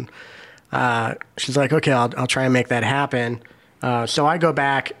possible. And she's like, okay, I'll try and make that happen. So I go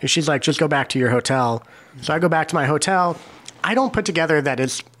back. She's like, just go back to your hotel. So I go back to my hotel. I don't put together that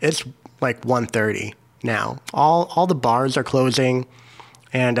it's like 1:30 now. All the bars are closing.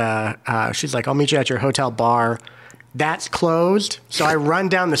 And she's like, I'll meet you at your hotel bar. That's closed. So I run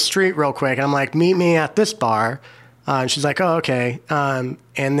down the street real quick, and I'm like, meet me at this bar. And she's like, oh, okay. And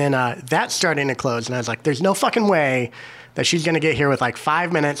then that's starting to close. And I was like, there's no fucking way that she's going to get here with like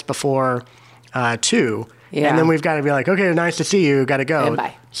 5 minutes before 2. Yeah. And then we've got to be like, okay, nice to see you. Got to go. And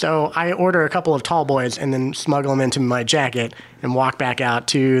bye. So I order a couple of tall boys and then smuggle them into my jacket and walk back out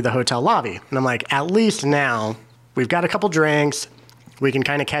to the hotel lobby. And I'm like, at least now we've got a couple drinks. We can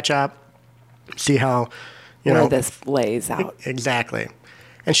kind of catch up, see how, where this lays out. Exactly.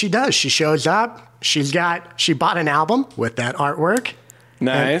 And she does. She shows up. She bought an album with that artwork.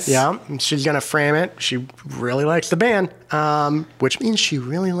 Nice. And she's going to frame it. She really likes the band, which means she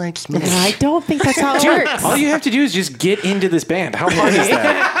really likes me. I don't think that's how it works. All you have to do is just get into this band. How hard is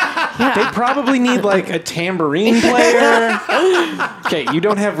that? Yeah. They probably need like a tambourine player. Okay, you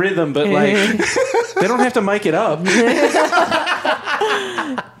don't have rhythm, but like they don't have to mic it up.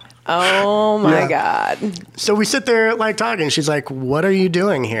 Oh my God. So we sit there like talking. She's like, what are you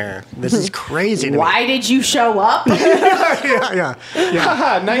doing here? This is crazy to Why me. did you show up? yeah.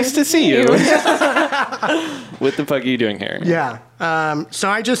 Haha, nice to see you. What the fuck are you doing here? Yeah. So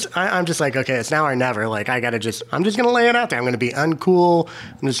I'm just like, okay, it's now or never. Like I'm just going to lay it out there. I'm going to be uncool.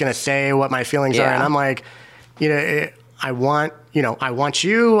 I'm just going to say what my feelings are. And I'm like, I want you. I want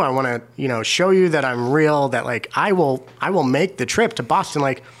to, show you that I'm real, that like, I will make the trip to Boston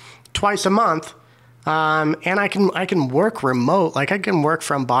like twice a month. And I can work remote. Like I can work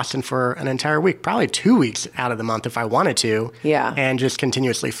from Boston for an entire week, probably 2 weeks out of the month if I wanted to. Yeah. And just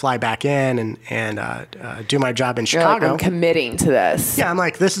continuously fly back in and do my job in Chicago. Like, I'm committing to this. Yeah. I'm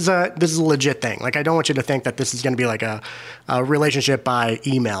like, this is a legit thing. Like, I don't want you to think that this is going to be like a relationship by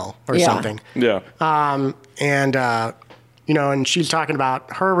email or something. Yeah. And she's talking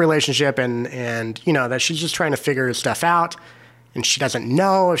about her relationship and that she's just trying to figure stuff out. And she doesn't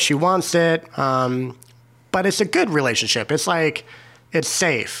know if she wants it. But it's a good relationship. It's like, it's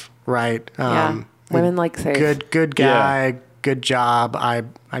safe, right? Women like safe. Good guy, good job. I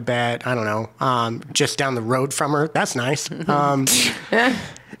bet, I don't know, just down the road from her. That's nice. And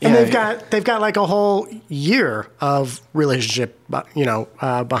they've got like a whole year of relationship,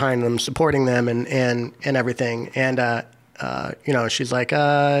 behind them, supporting them and everything. And, she's like,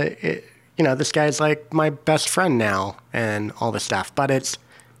 this guy's like my best friend now and all this stuff. But it's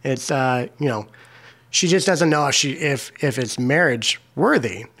she just doesn't know if it's marriage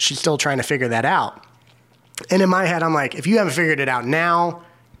worthy. She's still trying to figure that out. And in my head, I'm like, if you haven't figured it out now,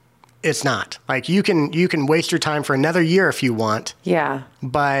 it's not. Like you can waste your time for another year if you want. Yeah.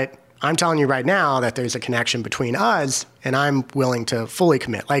 But I'm telling you right now that there's a connection between us, and I'm willing to fully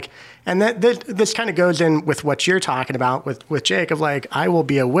commit. Like, and this kind of goes in with what you're talking about with Jake, of like, I will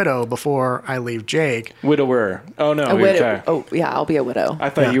be a widow before I leave Jake. Widower. Oh no. A widow. Okay. Oh yeah, I'll be a widow. I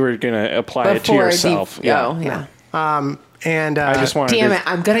thought you were gonna apply it to yourself. Yeah. And I just wanted. Damn it!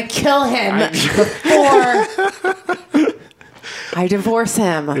 I'm gonna kill him before I divorce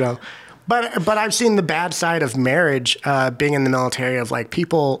him. But I've seen the bad side of marriage, being in the military, of like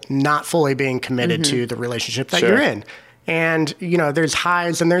people not fully being committed to the relationship that you're in. And, there's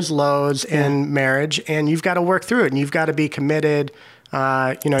highs and there's lows in marriage, and you've got to work through it, and you've got to be committed. You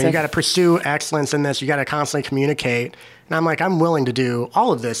got to pursue excellence in this. You got to constantly communicate. And I'm like, I'm willing to do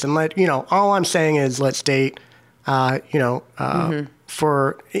all of this. And all I'm saying is let's date, for,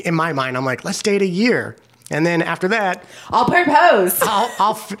 in my mind, I'm like, let's date a year. And then after that, I'll propose.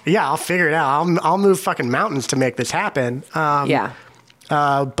 I'll figure it out. I'll move fucking mountains to make this happen.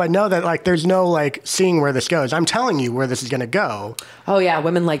 But know that like there's no like seeing where this goes. I'm telling you where this is going to go. Oh yeah,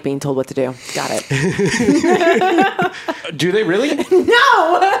 women like being told what to do. Got it. Do they really? No.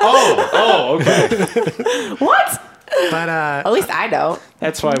 Oh, okay. What? But at least I don't.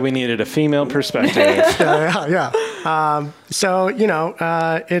 That's why we needed a female perspective. Yeah. So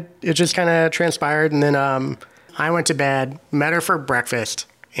it just kind of transpired, and then I went to bed, met her for breakfast,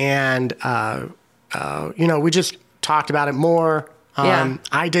 and we just talked about it more.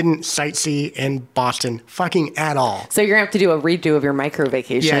 I didn't sightsee in Boston fucking at all. So you're gonna have to do a redo of your micro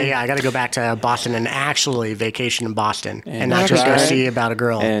vacation. Yeah. I got to go back to Boston and actually vacation in Boston, and not just go see about a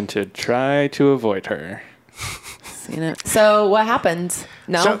girl. And to try to avoid her. seen it. So what happened?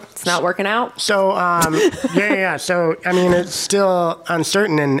 No, it's not working out. So yeah. So I mean, it's still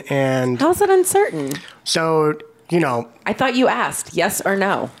uncertain, and how's it uncertain? So I thought you asked yes or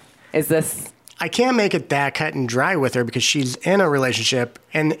no. Is this? I can't make it that cut and dry with her because she's in a relationship,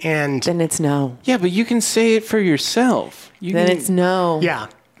 and then it's no. Yeah, but you can say it for yourself. It's no. Yeah.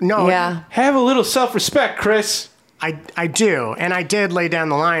 No. Yeah. Have a little self-respect, Chris. I do, and I did lay down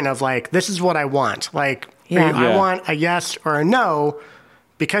the line of like, this is what I want. Like, I want a yes or a no.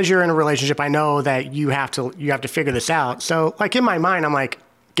 Because you're in a relationship, I know that you have to figure this out. So, like in my mind, I'm like,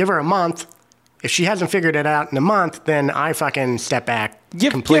 give her a month. If she hasn't figured it out in a month, then I fucking step back.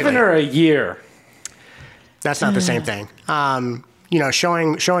 You've given her a year. That's not the same thing.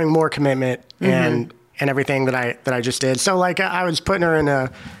 Showing more commitment and everything that I just did. So like I was putting her in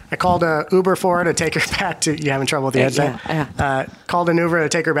I called a Uber for her to take her back to. You having trouble with the headset? Yeah. Called an Uber to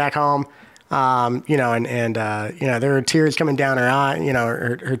take her back home. There were tears coming down her eye,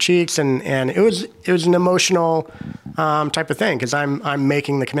 her cheeks, and it was an emotional type of thing because I'm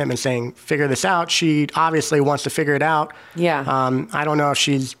making the commitment saying figure this out. She obviously wants to figure it out. Yeah. I don't know if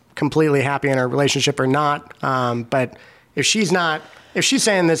she's completely happy in her relationship or not. But if she's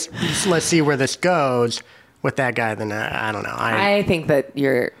saying this, let's see where this goes with that guy, then I don't know. I think that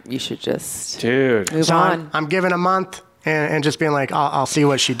you should just move on. I'm giving a month and just being like, I'll see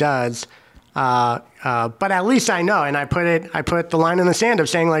what she does. But at least I know, and I put the line in the sand of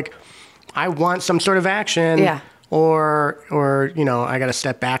saying like, I want some sort of action. Yeah. Or I got to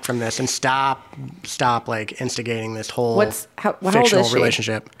step back from this and stop like instigating this whole how fictional old is she?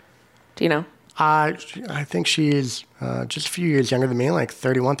 relationship. Do you know? I think she's just a few years younger than me, like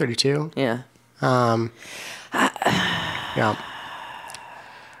 31, 32. Yeah. Yeah.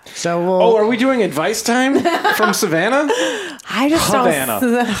 So are we doing advice time from Savannah? I just Havana.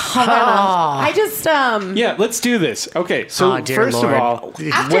 I just Yeah, let's do this. Okay, so first Lord. of all,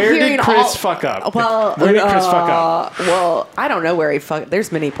 After where hearing did Chris fuck up? Well, where did Chris fuck up? Well, I don't know where he fucked.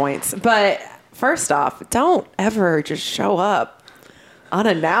 There's many points, but first off, don't ever just show up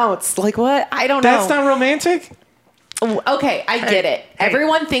unannounced. Like what? I don't know. That's not romantic? Okay, I get it.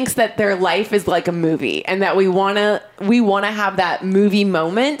 Everyone thinks that their life is like a movie and that we want to have that movie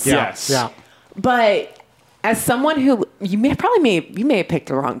moment. Yes. Yeah. But as someone who you may have picked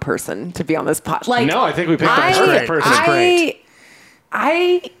the wrong person to be on this pod. Like no, I think we picked the right person.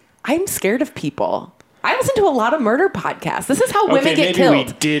 I'm scared of people. I listen to a lot of murder podcasts. This is how women get killed.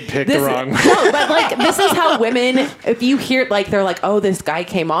 Maybe we did pick the wrong one. No, but like this is how women. If you hear like they're like, oh, this guy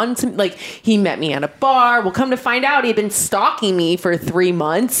came on to like he met me at a bar. Well, come to find out, he'd been stalking me for 3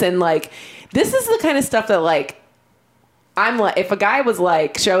 months, and like this is the kind of stuff that like I'm like, if a guy was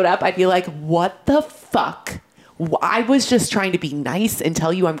like showed up, I'd be like, what the fuck? I was just trying to be nice and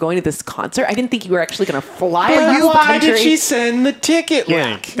tell you I'm going to this concert. I didn't think you were actually going to fly. Why did she send the ticket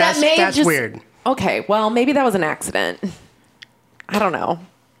link? That's weird. Okay, well, maybe that was an accident. I don't know.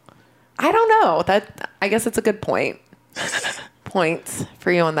 That I guess it's a good point. Points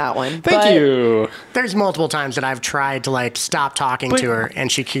for you on that one. Thank you. There's multiple times that I've tried to like stop talking to her,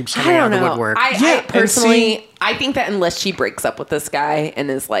 and she keeps coming out of the woodwork. I personally, I think that unless she breaks up with this guy and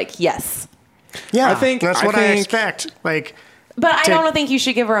is like, yes. Yeah, that's what I expect. Like, but I don't think you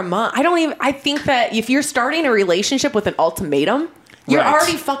should give her a month. I think that if you're starting a relationship with an ultimatum, you're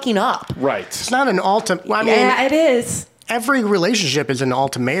already fucking up. Right. It's not an ultimatum. I mean, yeah, it is. Every relationship is an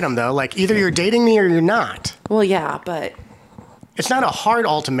ultimatum, though. Like, either you're dating me or you're not. Well, yeah, but it's not a hard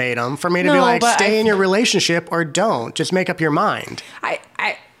ultimatum for me to be like, stay in your relationship or don't. Just make up your mind. I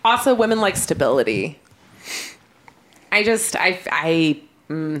also, women like stability. I just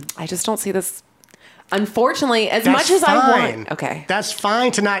don't see this. Unfortunately, as much as I want. Okay. That's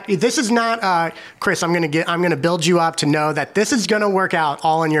fine to not. This is not, Chris, I'm going to build you up to know that this is going to work out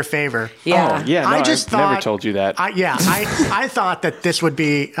all in your favor. Yeah. Oh, yeah. No, I never told you that. I thought that this would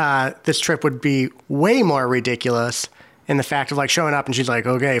be, this trip would be way more ridiculous in the fact of like showing up and she's like,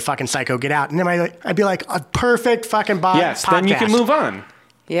 okay, fucking psycho, get out. And then I'd be like, a perfect fucking yes, podcast. Then you can move on.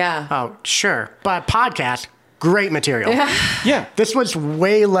 Yeah. Oh, sure. But podcast, great material. Yeah. This was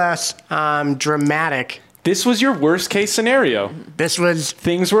way less dramatic. This was your worst case scenario.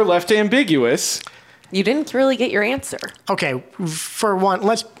 Things were left ambiguous. You didn't really get your answer. Okay, for one,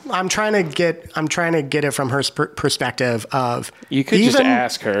 I'm trying to get it from her perspective of. You could just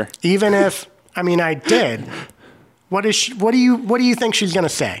ask her. Even if I did. What do you think she's gonna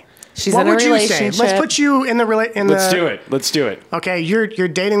say? She's in a relationship. You say? Let's put you in the Let's do it. Okay, you're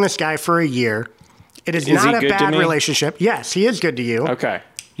dating this guy for a year. It is not a bad relationship. Yes, he is good to you. Okay.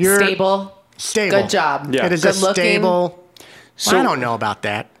 You're stable. Good job. Yeah. It is good a stable. So, I don't know about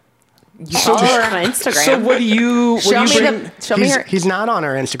that. You follow her on Instagram. So what do you? Show me her. He's not on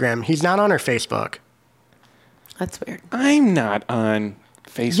her Instagram. He's not on her Facebook. That's weird. I'm not on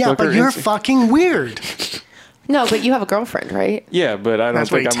Facebook. Yeah, but or you're Instagram. fucking weird. No, but you have a girlfriend, right? Yeah, but I don't That's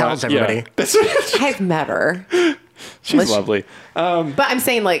think what he I'm tells on, everybody. Yeah. I've met her. She's lovely. But I'm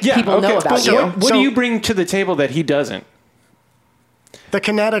saying, like, Yeah, people know about so you. What do you bring to the table that he doesn't? The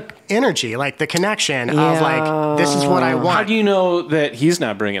kinetic energy, like the connection of like, this is what I want. How do you know that he's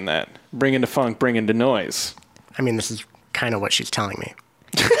not bringing that? Bringing the funk, bringing the noise. I mean, this is kind of what she's telling me.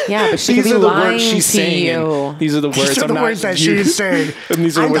 Yeah, but she could These be are the lying words she's to saying. you. And these are the words These are I'm the not words that you- she's saying. and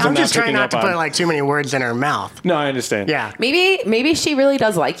these are the words I'm I'm just not trying picking not up to on. put like too many words in her mouth. No, I understand. Yeah. Maybe she really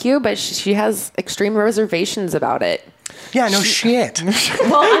does like you, but she has extreme reservations about it. Yeah, no shit.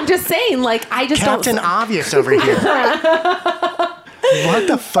 Well, I'm just saying, like, I just Captain don't. Obvious over here. What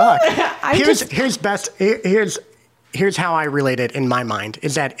the fuck? Here's how I relate it in my mind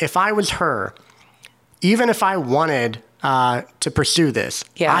is that if I was her, even if I wanted to pursue this,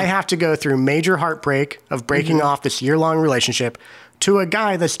 I have to go through major heartbreak of breaking off this year-long relationship to a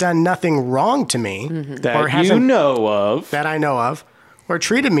guy that's done nothing wrong to me That or you know of. that I know of, or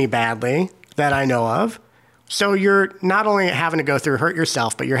treated me badly that I know of. So you're not only having to go through hurt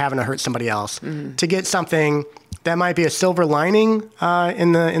yourself, but you're having to hurt somebody else to get something that might be a silver lining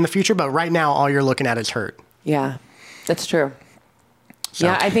in the future. But right now, all you're looking at is hurt. Yeah, that's true. So-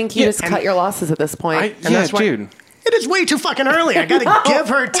 Yeah, I think you just cut your losses at this point. that's why- dude. It is way too fucking early. I got to give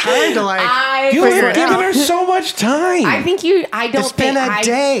her time to like. You figure have it given out. her so much time. I think you. I don't It's think been a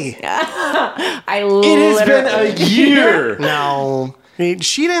day. I It has been a year. No, I mean,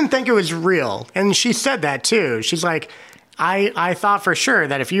 she didn't think it was real, and she said that too. She's like, I thought for sure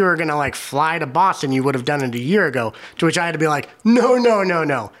that if you were gonna like fly to Boston, you would have done it a year ago. To which I had to be like,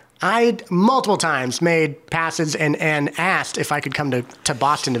 no. I multiple times made passes and asked if I could come to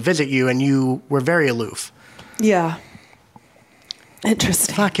Boston to visit you, and you were very aloof. Yeah.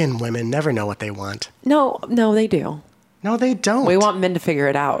 Interesting. Fucking women never know what they want. No, they do. No, they don't. We want men to figure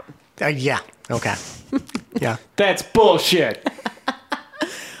it out. Yeah. Okay. Yeah. That's bullshit.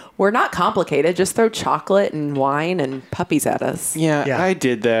 We're not complicated. Just throw chocolate and wine and puppies at us. Yeah, I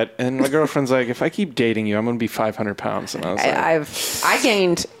did that, and my girlfriend's like, "If I keep dating you, I'm gonna be 500 pounds." And I was like,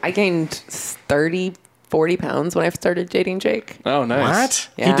 I gained 30, 40 pounds when I started dating Jake. "Oh, nice. What?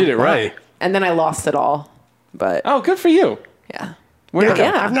 Yeah. He did it right." And then I lost it all. But Oh, good for you. yeah.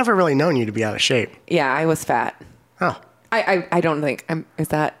 Yeah. I've never really known you to be out of shape. Yeah, I was fat. Oh. I don't think is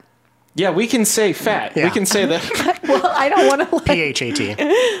that. Yeah, we can say fat. Yeah. We can say that. Well, I don't want to. Like, PHAT.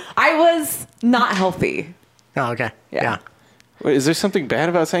 I was not healthy. Oh, okay. Yeah. Wait, is there something bad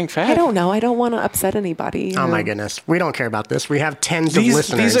about saying fat? I don't know. I don't want to upset anybody. you Oh my know? goodness. We don't care about this. We have tens These- of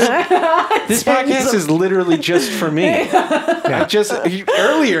listeners. these This podcast is literally just for me. I just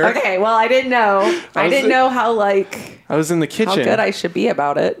earlier. Okay, well, I didn't know. I didn't know how I was in the kitchen. how good I should be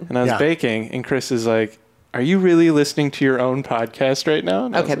about it. and I was baking, and Chris is like, "Are you really listening to your own podcast right now?"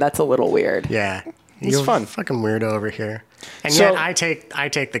 And I was Okay, that's a little weird. Yeah. It's You're fun. a fucking weirdo over here. And So- yet I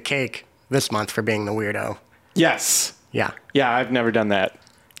take the cake this month for being the weirdo. Yes. Yeah. Yeah, I've never done that.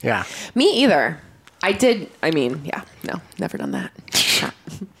 Yeah. Me either. I did. I mean, yeah, no, never done that.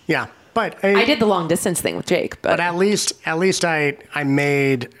 Yeah. But I did the long distance thing with Jake, but at least I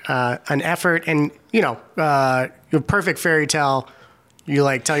made an effort, and you know, your perfect fairy tale. You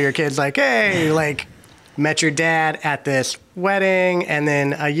like tell your kids like, hey, like met your dad at this wedding, and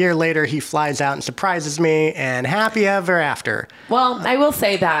then a year later he flies out and surprises me, and happy ever after. well, I will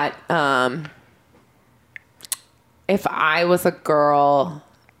say that if I was a girl,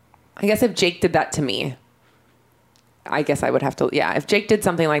 I guess if Jake did that to me, I guess I would have to. Yeah, if Jake did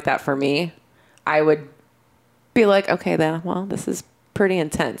something like that for me, I would be like, okay, then, well, this is pretty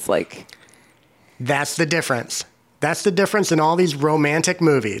intense. Like, That's the difference. That's the difference in all these romantic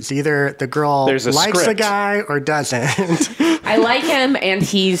movies. Either the girl There's a likes the script. guy or doesn't. I like him, and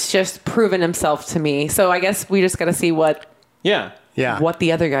he's just proven himself to me. So I guess we just got to see what Yeah. what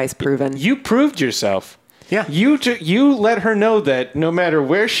the other guy's proven. You proved yourself. Yeah. You let her know that no matter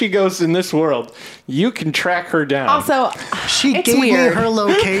where she goes in this world, you can track her down. Also, She it's gave weird. me her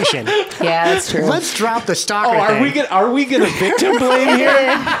location. Yeah, that's true. Let's drop the stalker are thing. we gonna victim blame here?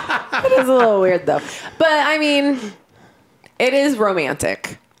 It is a little weird though. But I mean, it is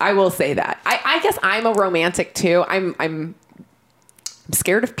romantic. I will say that. I guess I'm a romantic too. I'm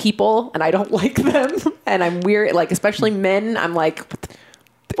scared of people and I don't like them. And I'm weird, like especially men. I'm like,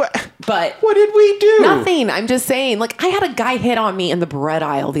 but what did we do? Nothing. I'm just saying. Like I had a guy hit on me in the bread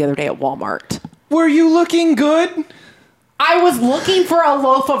aisle the other day at Walmart. Were you looking good? I was looking for a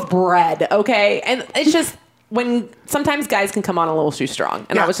loaf of bread. Okay, and it's just. when sometimes guys can come on a little too strong.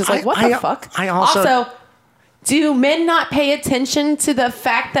 And I was just like, what the fuck? I also do men not pay attention to the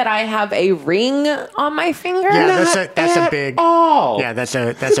fact that I have a ring on my finger? Yeah, that's a big all. Yeah, that's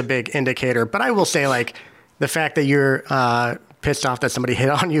a big indicator. But I will say, like, the fact that you're pissed off that somebody hit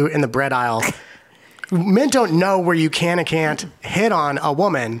on you in the bread aisle. Men don't know where you can and can't hit on a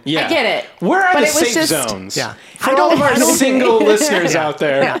woman. Yeah. I get it. We're out But of it was safe just- zones. Yeah. For all of our single listeners out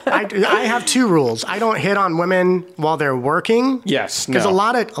there. Yeah, I have two rules. I don't hit on women while they're working. Yes, because no. a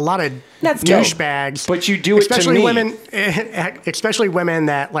lot of That's douchebags. But you do it to especially me. women, especially women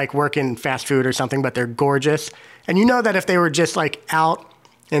that like work in fast food or something, but they're gorgeous. And you know that if they were just like out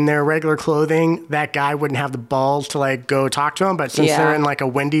in their regular clothing, that guy wouldn't have the balls to like go talk to him. But since they're in like a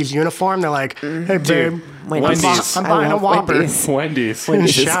Wendy's uniform, they're like, "Hey, babe, Wendy's. I'm buying a Whopper." Wendy's.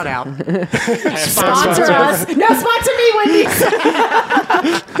 Shout out. Sponsor us. No, sponsor me, Wendy's.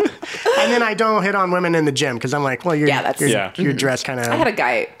 And then I don't hit on women in the gym because I'm like, well, you're dressed kind of. I had a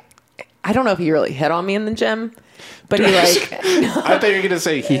guy, I don't know if he really hit on me in the gym, but he like. I thought you were going to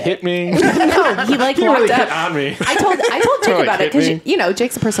say he hit me. No, he like He walked really up. hit on me. I told Jake Like, about it hit because me? you know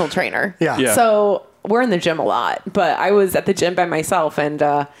Jake's a personal trainer. Yeah. So we're in the gym a lot, but I was at the gym by myself, and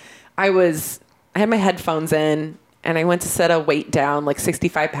I had my headphones in, and I went to set a weight down, like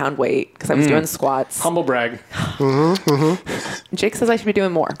 65-pound weight, because I was doing squats. Humble brag. Jake says I should be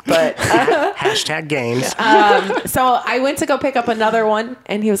doing more, but Hashtag gains. so I went to go pick up another one,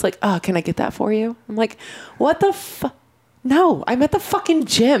 and he was like, "Oh, can I get that for you?" I'm like, "What the fuck?" No, I'm at the fucking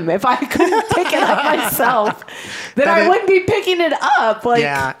gym. If I couldn't pick it up myself, then I wouldn't be picking it up. Like,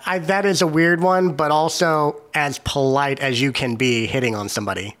 Yeah, that is a weird one, but also as polite as you can be hitting on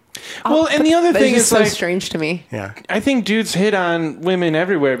somebody. Well, and the other that's thing just is so like, strange to me. Yeah. I think dudes hit on women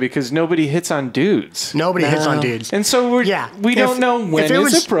everywhere because nobody hits on dudes. Nobody hits on dudes. And so we don't know when it it's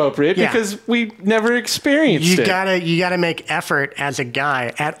was- appropriate yeah. because we never experienced You it. gotta make effort as a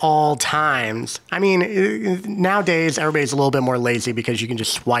guy at all times. I mean, nowadays everybody's a little bit more lazy because you can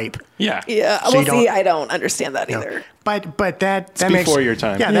just swipe. Yeah. Yeah, So well, you don't- see, I don't understand that either. But that It's makes before your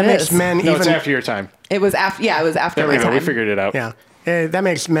time. Yeah, that It makes is. men No, even. it's after your time. It was after. Yeah, it was after There my we go. time. We figured it out. Yeah. That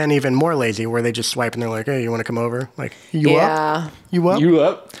makes men even more lazy, where they just swipe and they're like, "Hey, you want to come over? Like, you Yeah. up? You up? You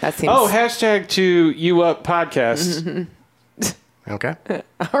up? That seems. Oh, hashtag to you up podcast. Okay.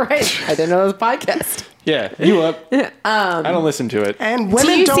 All right. I didn't know it was a podcast. Yeah, you up. I don't listen to it. And Do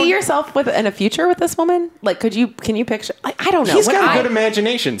women you don't. see yourself in a future with this woman? Like, can you picture? Like, I don't know. He's When got a I- good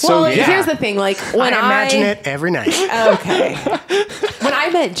imagination. Well, So yeah. here's the thing. Like, when I imagine it every night. Okay. When I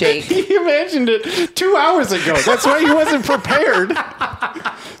met Jake, He imagined it 2 hours ago. That's why he wasn't prepared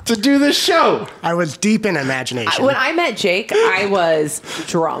to do this show. I was deep in imagination. when I met Jake, I was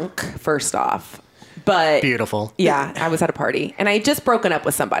drunk. First off, but Beautiful. yeah, I was at a party, and I had just broken up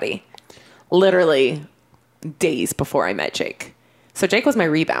with somebody, literally days before I met Jake. So Jake was my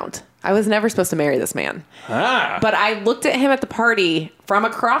rebound. I was never supposed to marry this man. But I looked at him at the party from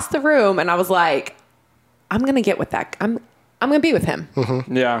across the room, and I was like, I'm gonna get with that. I'm gonna be with him.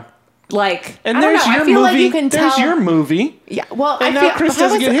 Yeah. Like, And I don't there's know. your I feel movie. like you can There's tell. your movie. Yeah, well, And I now feel, Chris how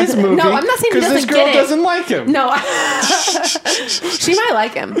doesn't is- get his movie. No, I'm not saying he because this doesn't girl get it. doesn't like him. No, she might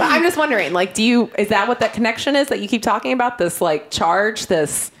like him, but I'm just wondering. Like, is that what that connection is that you keep talking about? This like charge.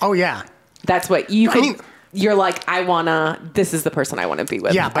 This. Oh yeah. That's what you. I Could, mean- you're like, I wanna. This is the person I want to be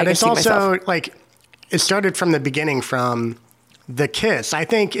with. Yeah, I but can it's see also myself. like it started from the beginning, from the kiss. I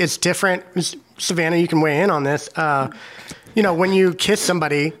think it's different. Savannah, you can weigh in on this. You know, when you kiss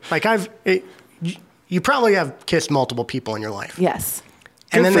somebody, like you probably have kissed multiple people in your life. Yes.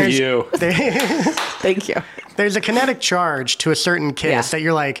 And Good then for you. Thank you. There's a kinetic charge to a certain kiss that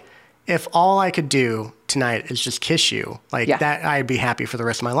you're like, if all I could do tonight is just kiss you, like that, I'd be happy for the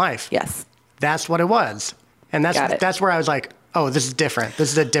rest of my life. Yes. That's what it was. And Got it. that's where I was like, oh, this is different.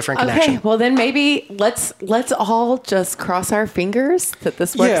 This is a different connection. Okay, well then maybe let's all just cross our fingers that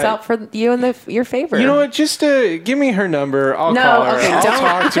this works Yeah. out for you in your favor. You know what? Just give me her number. I'll No, call her. okay, I'll don't-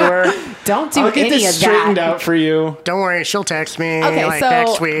 talk to her. Don't do I'll get any this of straightened that. out for you. Don't worry, she'll text me Okay, like so-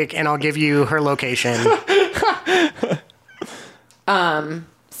 next week, and I'll give you her location.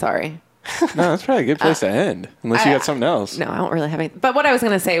 Sorry. No, that's probably a good place to end. Unless you got something else. No, I don't really have any. But what I was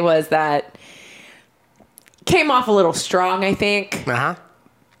going to say was that came off a little strong, I think. Uh-huh.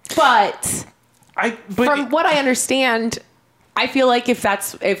 But from what I understand, I feel like if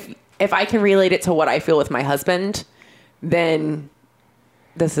I can relate it to what I feel with my husband, then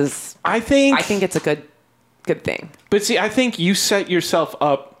this is. I think it's a good thing. But see, I think you set yourself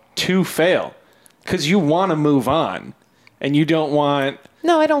up to fail because you want to move on and you don't want.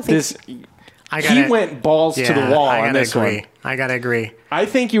 No, I don't think this. He went balls to the wall on this one. I gotta agree. I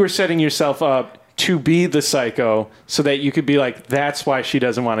think you were setting yourself up to be the psycho so that you could be like, that's why she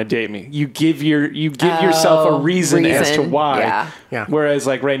doesn't want to date me. You give yourself a reason as to why. Yeah. Whereas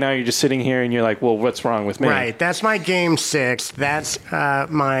like right now you're just sitting here and you're like, well, what's wrong with me? Right. That's my game 6. That's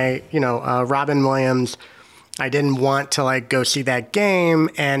my, Robin Williams. I didn't want to like go see that game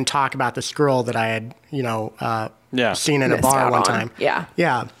and talk about this girl that I had, seen in a bar one time. Yeah.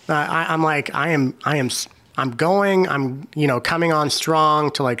 Yeah. I'm like, I'm coming on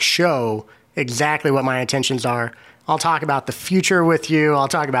strong to like show exactly what my intentions are. I'll talk about the future with you. I'll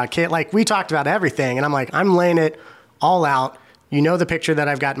talk about kid. Like we talked about everything. And I'm like, I'm laying it all out. You know, the picture that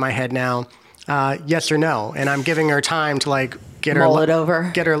I've got in my head now, yes or no. And I'm giving her time to like mull it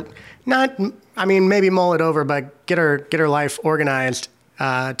over. Maybe mull it over, but get her life organized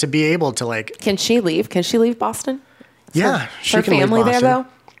to be able to like. Can she leave? Can she leave Boston? Yeah, she her can leave family Boston. there though.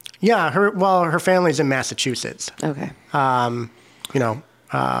 Yeah, her family's in Massachusetts. Okay.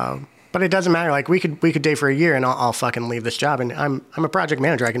 But it doesn't matter. Like we could date for a year, and I'll fucking leave this job. And I'm a project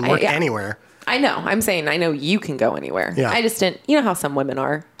manager. I can work anywhere. I know. I'm saying I know you can go anywhere. Yeah. I just didn't. You know how some women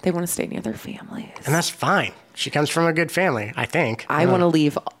are. They want to stay near their families. And that's fine. She comes from a good family, I think. I want to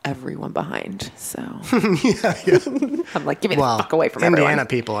leave everyone behind. So yeah. I'm like, give me the fuck away from everyone. Indiana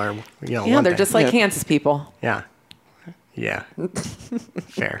people are, Yeah, they're just like Kansas people. Yeah. Yeah.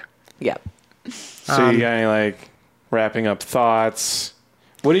 Fair. Yep. So you got any like wrapping up thoughts?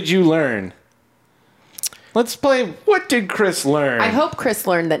 What did you learn? Let's play. What did Chris learn? I hope Chris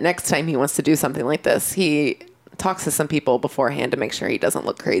learned that next time he wants to do something like this, he talks to some people beforehand to make sure he doesn't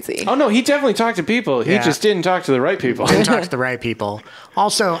look crazy. Oh no, he definitely talked to people. He just didn't talk to the right people. Didn't talk to the right people.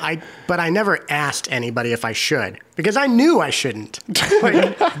 Also, I never asked anybody if I should because I knew I shouldn't.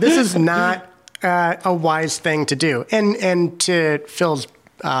 Like, this is not a wise thing to do. And to Phil's,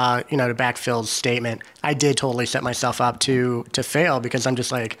 to back Phil's statement, I did totally set myself up to fail because I'm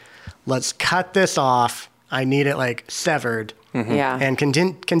just like, let's cut this off. I need it like severed. Mm-hmm. Yeah. And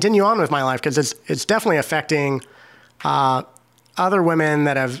continue on with my life because it's definitely affecting other women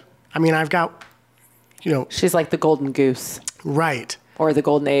that have. I mean, I've got, she's like the golden goose, right? Or the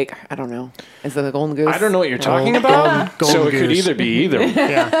golden egg. I don't know. Is it the golden goose? I don't know what you're talking about. So it could either be either.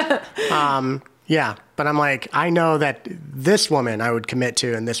 Yeah. Yeah. But I'm like, I know that this woman I would commit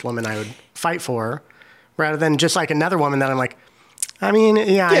to, and this woman I would fight for, rather than just like another woman that I'm like. I mean, I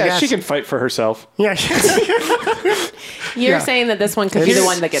guess. She can fight for herself. Yeah. You're saying that this one could be the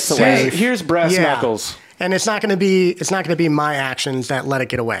one that gets away. Here's brass knuckles. And it's not going to be my actions that let it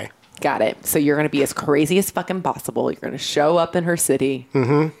get away. Got it. So you're going to be as crazy as fucking possible. You're going to show up in her city.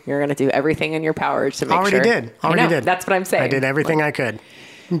 Mm-hmm. You're going to do everything in your power to make Already did. That's what I'm saying. I did everything I could.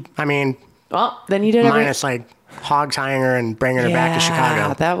 I mean. Well, then you did minus like hog tying her and bringing her back to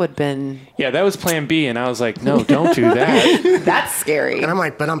Chicago. That would have been. Yeah, that was plan B. And I was like, no, don't do that. That's scary. And I'm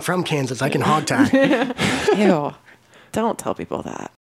like, but I'm from Kansas. I can hog tie. Ew. Don't tell people that.